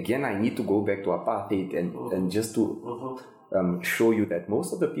 And again, I need to go back to apartheid and just to show you that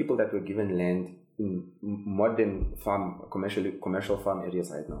most of the people that were given land in modern commercial farm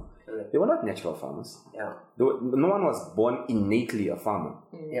areas right now, they were not natural farmers. Yeah. No one was born innately a farmer.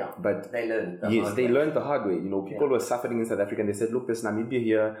 Yeah. But they learned. They learned the hard way. You know, people were suffering in South Africa, and they said, "Look, there's Namibia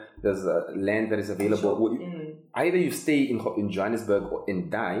here. There's land that is available. Either you stay in Johannesburg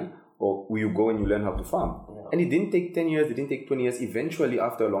and die, or you go and you learn how to farm." Yeah. And it didn't take 10 years. It didn't take 20 years. Eventually,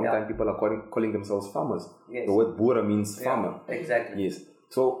 after a long time, people are calling themselves farmers. Yes. The word Boera means farmer. Exactly. Yes.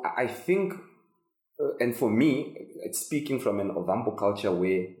 So I think, and for me, it's speaking from an Ovambo culture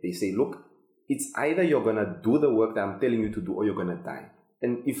where they say, look, it's either you're going to do the work that I'm telling you to do, or you're going to die.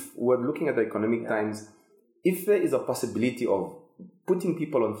 And if we're looking at the economic times, if there is a possibility of putting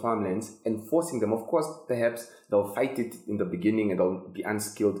people on farmlands and forcing them, of course, perhaps they'll fight it in the beginning and they'll be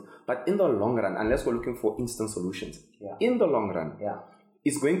unskilled. But in the long run, unless we're looking for instant solutions, in the long run,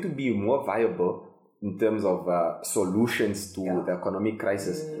 it's going to be more viable in terms of solutions to the economic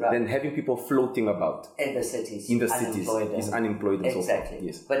crisis than having people floating about in the cities. Unemployed and so forth.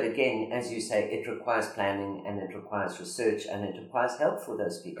 Yes. But again, as you say, it requires planning and it requires research and it requires help for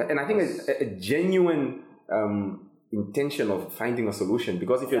those people. And I think a genuine intention of finding a solution,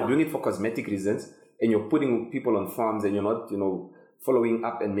 because if you're doing it for cosmetic reasons and you're putting people on farms and you're not, following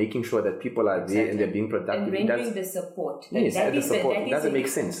up and making sure that people are there and they're being productive. And rendering the support. Yes, the support. It doesn't make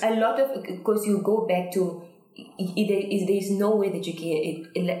sense. A lot of, because you go back to, there is no way that you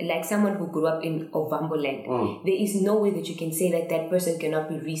can, like someone who grew up in Ovambo land, there is no way that you can say that that person cannot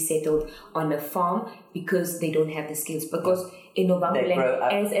be resettled on a farm because they don't have the skills. Because in Ovambo land,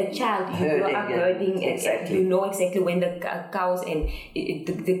 as a child, you grow up herding, and you know exactly when the cows and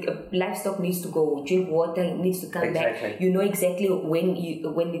the livestock needs to go, drink water, needs to come back. You know exactly when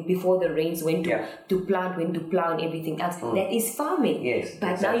before the rains, when to plant, when to plow and everything else. That is farming. Yes,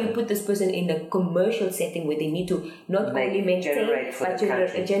 but now you put this person in a commercial setting where they need to not only maintain but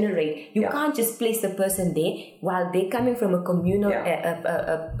generate. You can't just place the person there while they're coming from a communal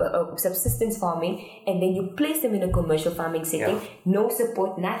subsistence farming, and then you place them in a commercial farming setting. No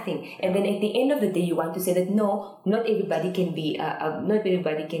support, nothing. And then at the end of the day, you want to say that no, not everybody can be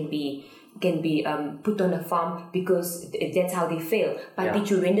put on a farm because that's how they fail. But did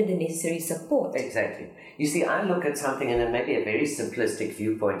you render the necessary support? Exactly. You see, I look at something, and it may be a very simplistic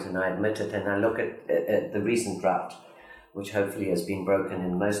viewpoint, and I admit it, and I look at the recent drought, which hopefully has been broken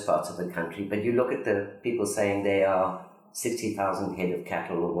in most parts of the country. But you look at the people saying there are 60,000 head of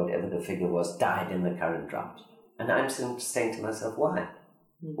cattle, or whatever the figure was, died in the current drought. And I'm saying to myself, why?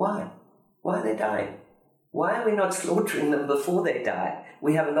 Why? Why are they dying? Why are we not slaughtering them before they die?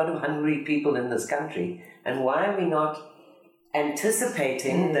 We have a lot of hungry people in this country. And why are we not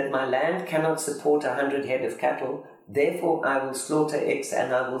anticipating that my land cannot support 100 head of cattle, therefore I will slaughter X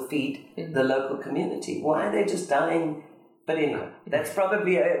and I will feed the local community? Why are they just dying? But anyway, that's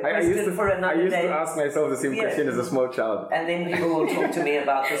probably a question for another day. I used to ask myself the same question as a small child. And then people will talk to me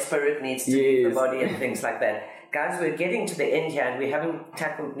about the spirit needs to leave the body and things like that. Guys, we're getting to the end here and we haven't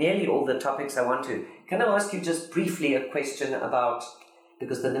tackled nearly all the topics I want to. Can I ask you just briefly a question about,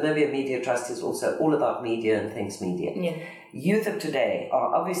 because the Namibia Media Trust is also all about media and thinks media. Yeah. Youth of today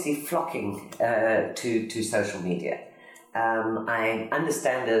are obviously flocking to social media. I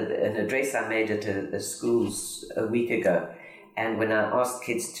understand an address I made at the schools a week ago, and when I asked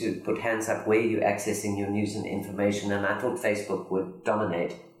kids to put hands up, where you're accessing your news and information, and I thought Facebook would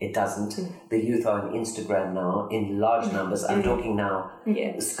dominate. It doesn't. The youth are on Instagram now in large numbers. I'm talking now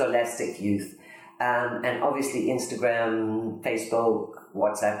scholastic youth. And obviously Instagram, Facebook,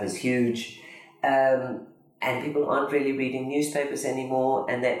 WhatsApp is huge. And people aren't really reading newspapers anymore,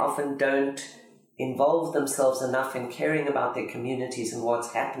 and they often don't involve themselves enough in caring about their communities and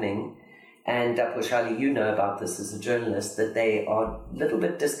what's happening. And Pushali, you know about this as a journalist, that they are a little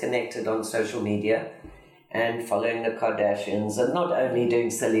bit disconnected on social media and following the Kardashians, and not only doing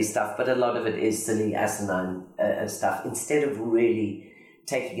silly stuff, but a lot of it is silly, asinine stuff, instead of really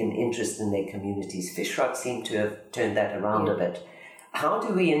taking an interest in their communities. Fishrot seem to have turned that around a bit. How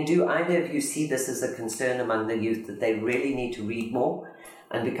do we, and do either of you see this as a concern among the youth, that they really need to read more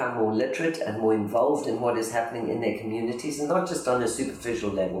and become more literate and more involved in what is happening in their communities, and not just on a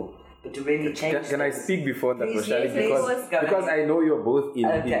superficial level, but to really change? Can I speak before that, Roshali? Please. Because I know you're both in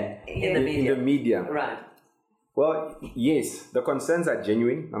the media. Right. Well, yes, the concerns are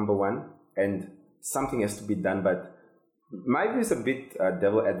genuine, number one, and something has to be done, but my view is a bit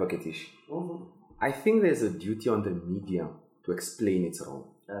devil advocate-ish. I think there's a duty on the media to explain its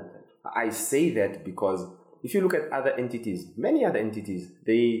role. I say that because if you look at other entities, many other entities,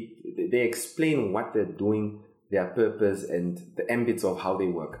 they explain what they're doing, their purpose, and the ambits of how they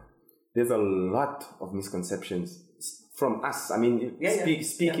work. There's a lot of misconceptions from us. I mean,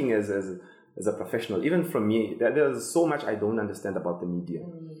 speaking as a professional, even from me, there's so much I don't understand about the media.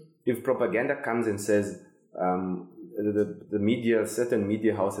 If propaganda comes and says the media, certain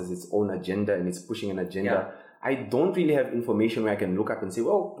media house has its own agenda and it's pushing an agenda, I don't really have information where I can look up and say,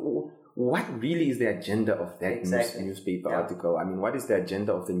 well, what really is the agenda of that newspaper article? I mean, what is the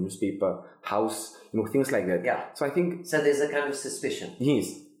agenda of the newspaper house? Things like that. Yeah. So I think... So there's a kind of suspicion.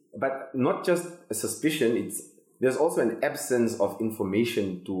 Yes. But not just a suspicion, there's also an absence of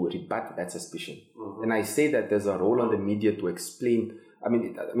information to rebut that suspicion. Mm-hmm. And I say that there's a role on the media to explain... I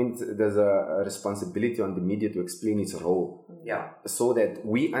mean, there's a responsibility on the media to explain its role. Yeah. So that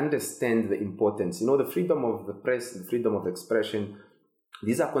we understand the importance. The freedom of the press, the freedom of expression,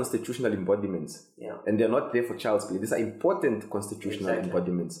 these are constitutional embodiments. Yeah. And they're not there for child's play. These are important constitutional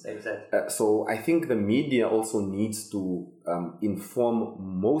embodiments. Exactly. So I think the media also needs to inform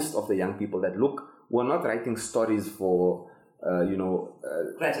most of the young people that, look, we're not writing stories for...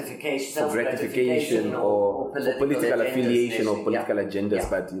 gratification or political affiliation or political agendas,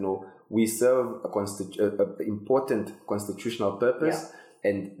 but we serve an important constitutional purpose,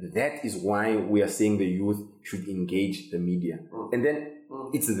 and that is why we are saying the youth should engage the media. And then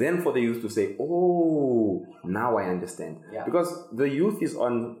it's then for the youth to say, oh, now I understand. Because the youth is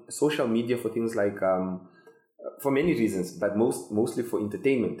on social media for things like for many reasons, but mostly for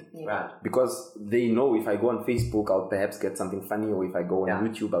entertainment. Right. Because they know if I go on Facebook, I'll perhaps get something funny, or if I go on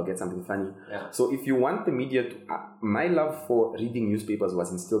YouTube, I'll get something funny. Yeah. So if you want the media to... my love for reading newspapers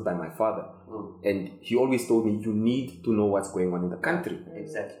was instilled by my father. And he always told me, you need to know what's going on in the country.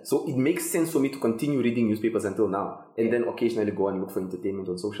 Exactly. So it makes sense for me to continue reading newspapers until now, and then occasionally go and look for entertainment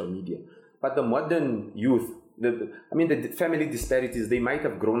on social media. But the modern youth, the family disparities, they might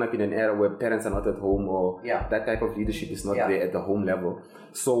have grown up in an era where parents are not at home, or that type of leadership is not there at the home level.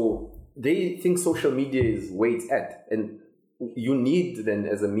 So they think social media is where it's at. And you need then,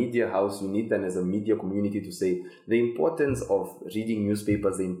 as a media house, as a media community, to say the importance of reading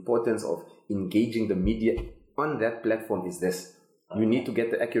newspapers, the importance of engaging the media on that platform is this. You need to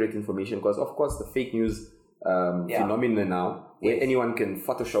get the accurate information, because of course the fake news phenomenon now, where anyone can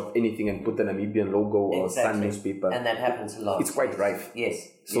Photoshop anything and put the Namibian logo or Sun newspaper. And that happens a lot. It's quite rife. Yes.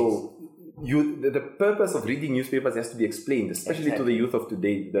 So the purpose of reading newspapers has to be explained, especially to the youth of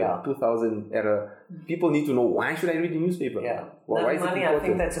today, the 2000 era. People need to know, why should I read a newspaper? Yeah. Why is it important? I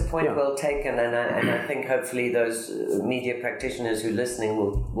think that's a point well taken, and I think hopefully those media practitioners who are listening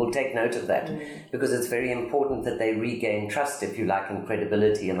will take note of that, because it's very important that they regain trust, if you like, and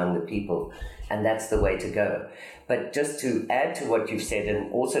credibility among the people, and that's the way to go. But just to add to what you've said,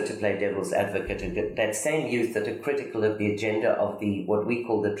 and also to play devil's advocate, that same youth that are critical of the agenda of the what we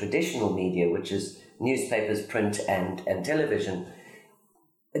call the traditional media, which is newspapers, print, and television,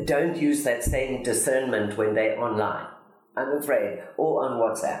 don't use that same discernment when they're online, I'm afraid, or on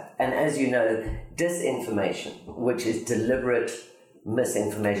WhatsApp. And as you know, disinformation, which is deliberate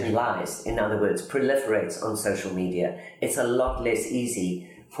misinformation, lies, in other words, proliferates on social media. It's a lot less easy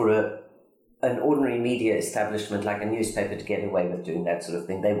for an ordinary media establishment like a newspaper to get away with doing that sort of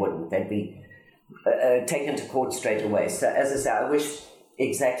thing. They wouldn't. They'd be taken to court straight away. So as I say,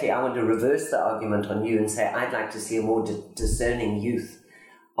 I want to reverse the argument on you and say I'd like to see a more discerning youth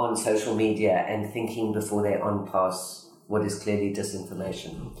on social media and thinking before they're on past what is clearly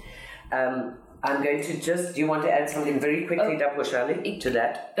disinformation. I'm going to do you want to add something very quickly, Dapushali, to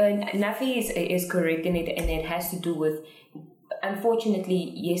that? Nafi is correct in it, and it has to do with,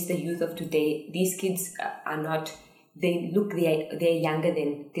 unfortunately, yes, the youth of today, these kids are not, they're younger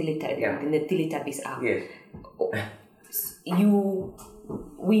than the Teletubbies are. Yes.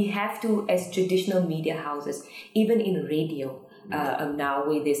 We have to, as traditional media houses, even in radio, now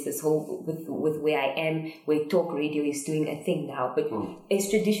where there's this whole, with where I am, where talk radio is doing a thing now, but as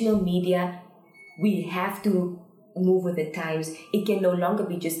traditional media, we have to move with the times. It can no longer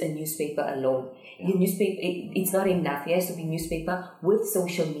be just a newspaper alone. The newspaper, it's not enough. It has to be newspaper with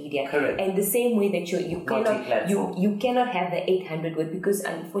social media. Correct. And the same way that you cannot have the 800 word, because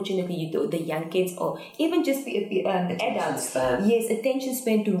unfortunately the young kids, or even just adults, attention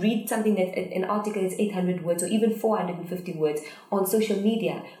span to read something that an article is 800 words or even 450 words on social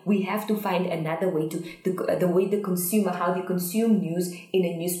media. We have to find another way to the way the consumer, how they consume news in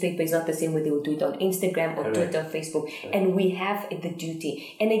a newspaper is not the same way they will do it on Instagram or Twitter or Facebook. And we have the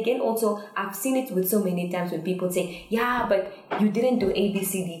duty. And again, also I've seen it with so many times when people say, but you didn't do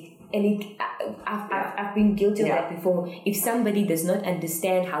ABCD. And I've been guilty of that before. If somebody does not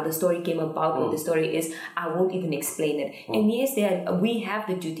understand how the story came about, what the story is, I won't even explain it. And yes, we have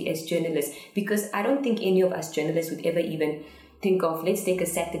the duty as journalists, because I don't think any of us journalists would ever even think of, let's take a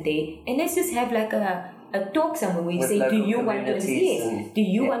Saturday and let's just have like a talk somewhere where we say, do you want to understand? Do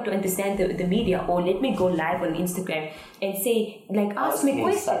you want to understand the media? Or let me go live on Instagram and say, like, ask me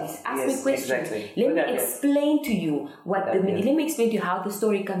questions. Exactly. Let me explain to you what let me explain to you how the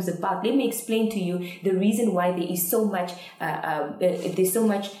story comes about. Let me explain to you the reason why there is so much. There's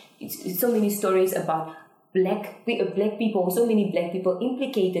so many stories about black people, so many black people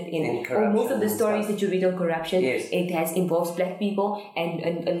implicated in or most of the stories that you read on corruption, it involves black people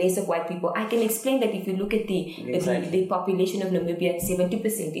and less of white people. I can explain that if you look at the population of Namibia,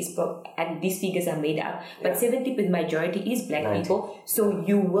 70% is and these figures are made up, but 70% majority is black people. So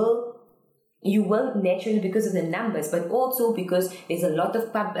you will naturally, because of the numbers, but also because there's a lot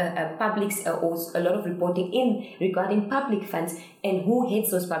of publics or a lot of reporting in regarding public funds and who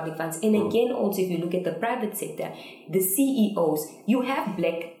heads those public funds. And again, also if you look at the private sector, the CEOs, you have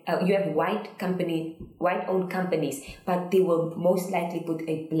white-owned companies, but they will most likely put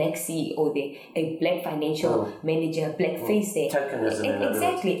a black CEO there, a black financial manager, a black face there. Tokenism.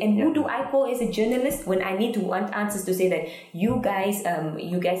 Exactly. And who do I call as a journalist when I need to want answers to say that you guys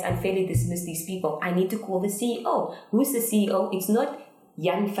unfairly dismiss these people? I need to call the CEO. Who's the CEO? It's not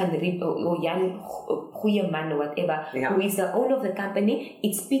Jan van Riep or Jan Goeieman or whatever, who is the owner of the company.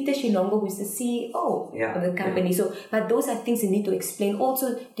 It's Peter Shilongo, who is the CEO of the company. So, but those are things you need to explain.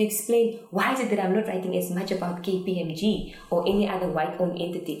 Also, to explain why is it that I'm not writing as much about KPMG or any other white-owned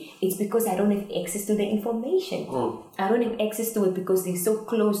entity. It's because I don't have access to the information. I don't have access to it because they're so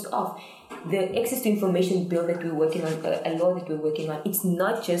closed off. The access to information bill that we're working on, a law that we're working on, it's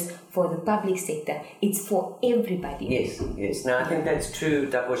not just for the public sector, it's for everybody. Yes. Now, I think that's true,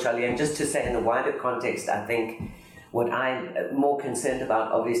 Daposhali. And just to say in the wider context, I think what I'm more concerned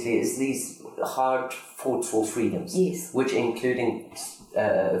about, obviously, is these hard fought for freedoms, which including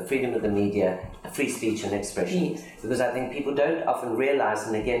freedom of the media, free speech and expression. Because I think people don't often realize,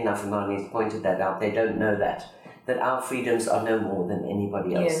 and again, Nafumani has pointed that out, they don't know that our freedoms are no more than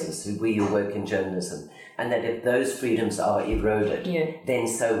anybody else's, we who work in journalism, and that if those freedoms are eroded, then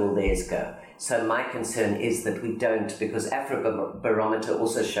so will theirs go. So my concern is that we don't, because Afrobarometer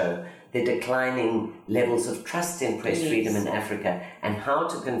also show the declining levels of trust in press freedom in Africa, and how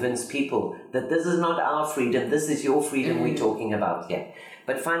to convince people that this is not our freedom, this is your freedom we're talking about here.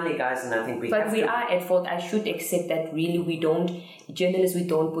 But finally, guys, and I think we are at fault. I should accept that really journalists, we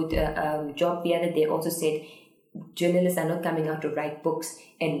don't put Job the other day also said, journalists are not coming out to write books,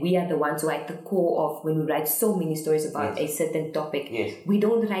 and we are the ones who are at the core of when we write so many stories about a certain topic. We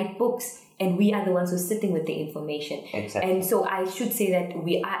don't write books, and we are the ones who are sitting with the information. And so I should say that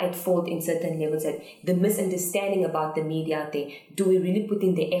we are at fault in certain levels, that the misunderstanding about the media out there. Do we really put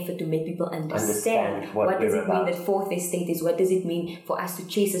in the effort to make people understand what does it mean that fourth estate is? What does it mean for us to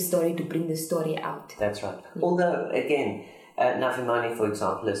chase a story, to bring the story out? That's right. Although, again, Nafumani, for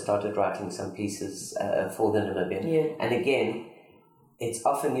example, has started writing some pieces for the Namibian. And again, it's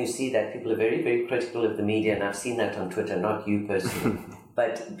often you see that people are very, very critical of the media, and I've seen that on Twitter, not you personally,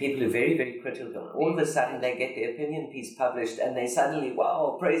 but people are very, very critical. All of a sudden, they get their opinion piece published, and they suddenly,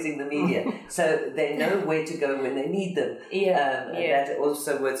 praising the media. So they know where to go when they need them. That's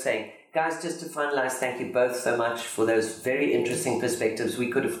also worth saying. Guys, just to finalize, thank you both so much for those very interesting perspectives. We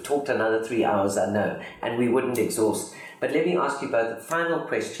could have talked another 3 hours, I know, and we wouldn't exhaust. But let me ask you both a final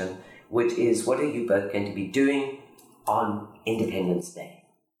question, which is, what are you both going to be doing on Independence Day?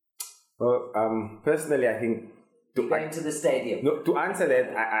 Well, personally, I think... Going to the stadium. No, to answer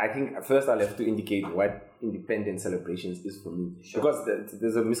that, I think first I'll have to indicate what independence celebrations is for me. Because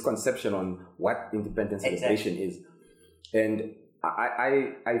there's a misconception on what independence celebration is. And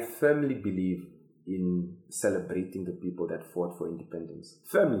I firmly believe in celebrating the people that fought for independence.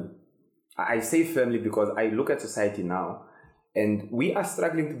 Firmly. I say firmly because I look at society now, and we are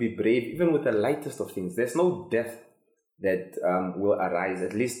struggling to be brave even with the lightest of things. There's no death that will arise.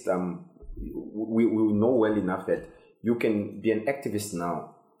 At least we know well enough that you can be an activist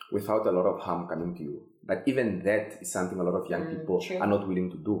now without a lot of harm coming to you. But even that is something a lot of young people are not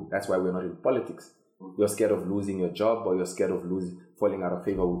willing to do. That's why we're not in politics. You're scared of losing your job, or you're scared of falling out of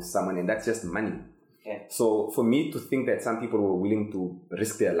favor with someone, and that's just money. So for me to think that some people were willing to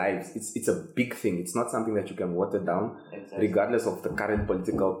risk their lives, it's a big thing. It's not something that you can water down, regardless of the current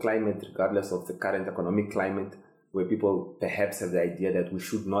political climate, regardless of the current economic climate, where people perhaps have the idea that we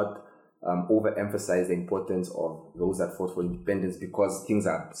should not overemphasize the importance of those that fought for independence because things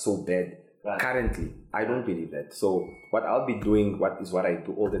are so bad. Right. Currently, I don't believe that. So what I'll be doing, what I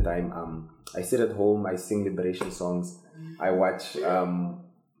do all the time, I sit at home, I sing liberation songs, I watch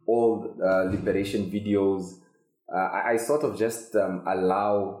all liberation videos. I sort of just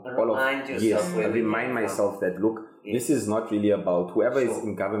allow remind myself that, look, this is not really about whoever is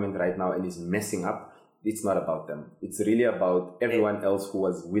in government right now and is messing up. It's not about them. It's really about everyone else who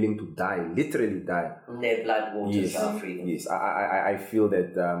was willing to die, literally die. Their blood waters our freedom. Yes, I feel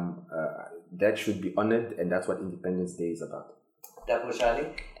that that should be honored, and that's what Independence Day is about. Dapo Shali.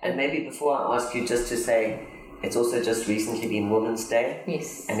 And maybe before I ask you, just to say, it's also just recently been Women's Day.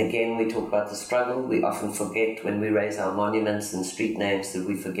 Yes. And again, we talk about the struggle. We often forget when we raise our monuments and street names that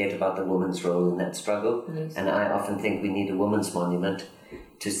we forget about the women's role in that struggle. Yes. And I often think we need a women's monument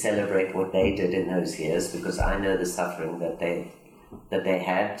to celebrate what they did in those years, because I know the suffering that they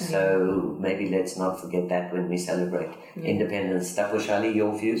had. So maybe let's not forget that when we celebrate independence. Dapo Shali,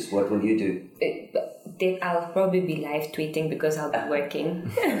 your views? What will you do? I'll probably be live tweeting because I'll be working.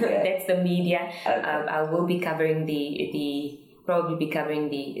 That's the media. Okay. I will be covering the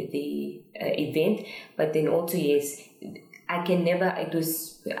event, but then also, yes, I can never.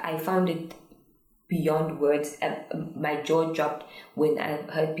 I found it beyond words. My jaw dropped when I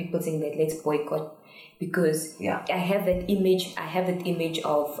heard people saying that let's boycott, because I have that image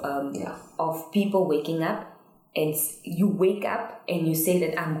of people waking up, and you wake up and you say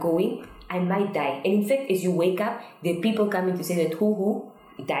that I'm going, I might die. And in fact, as you wake up, there are people coming to say that who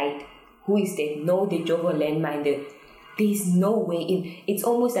died, who is dead. No, they drove a landmine. There's no way in. It's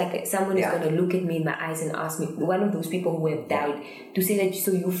almost like someone is going to look at me in my eyes and ask me, one of those people who have died, to say that,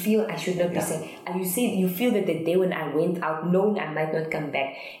 so you feel I should not be saying. And you feel that the day when I went out, knowing I might not come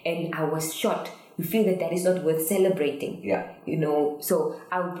back, and I was shot, you feel that is not worth celebrating. Yeah. So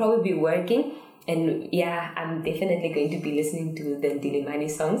I'll probably be working. And I'm definitely going to be listening to the Dilimani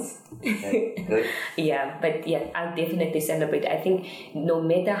songs. Okay, good. But I'll definitely celebrate. I think no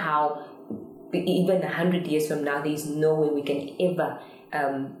matter how, even 100 years from now, there is no way we can ever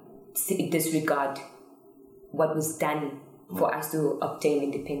disregard what was done for us to obtain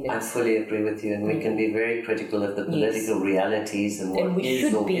independence. I fully agree with you, and we can be very critical of the political realities and what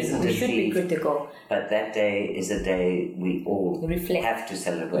is or isn't we should be critical. But that day is a day we all have to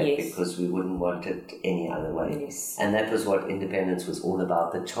celebrate, because we wouldn't want it any other way. Yes. And that was what independence was all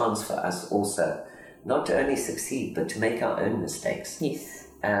about, the chance for us also not to only succeed, but to make our own mistakes. Yes.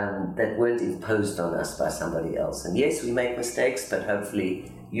 That weren't imposed on us by somebody else. And yes, we make mistakes, but hopefully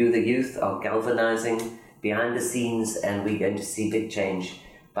you, the youth, are galvanizing behind the scenes, and we're going to see big change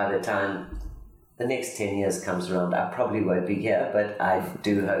by the time the next 10 years comes around. I probably won't be here, but I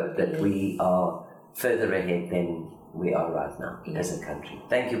do hope that we are further ahead than we are right now as a country.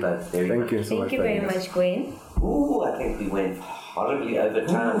 Thank you both very much. Thank you so much. Thank you very much, Gwen. Ooh, I think we went horribly over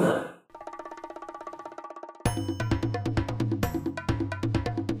time, huh?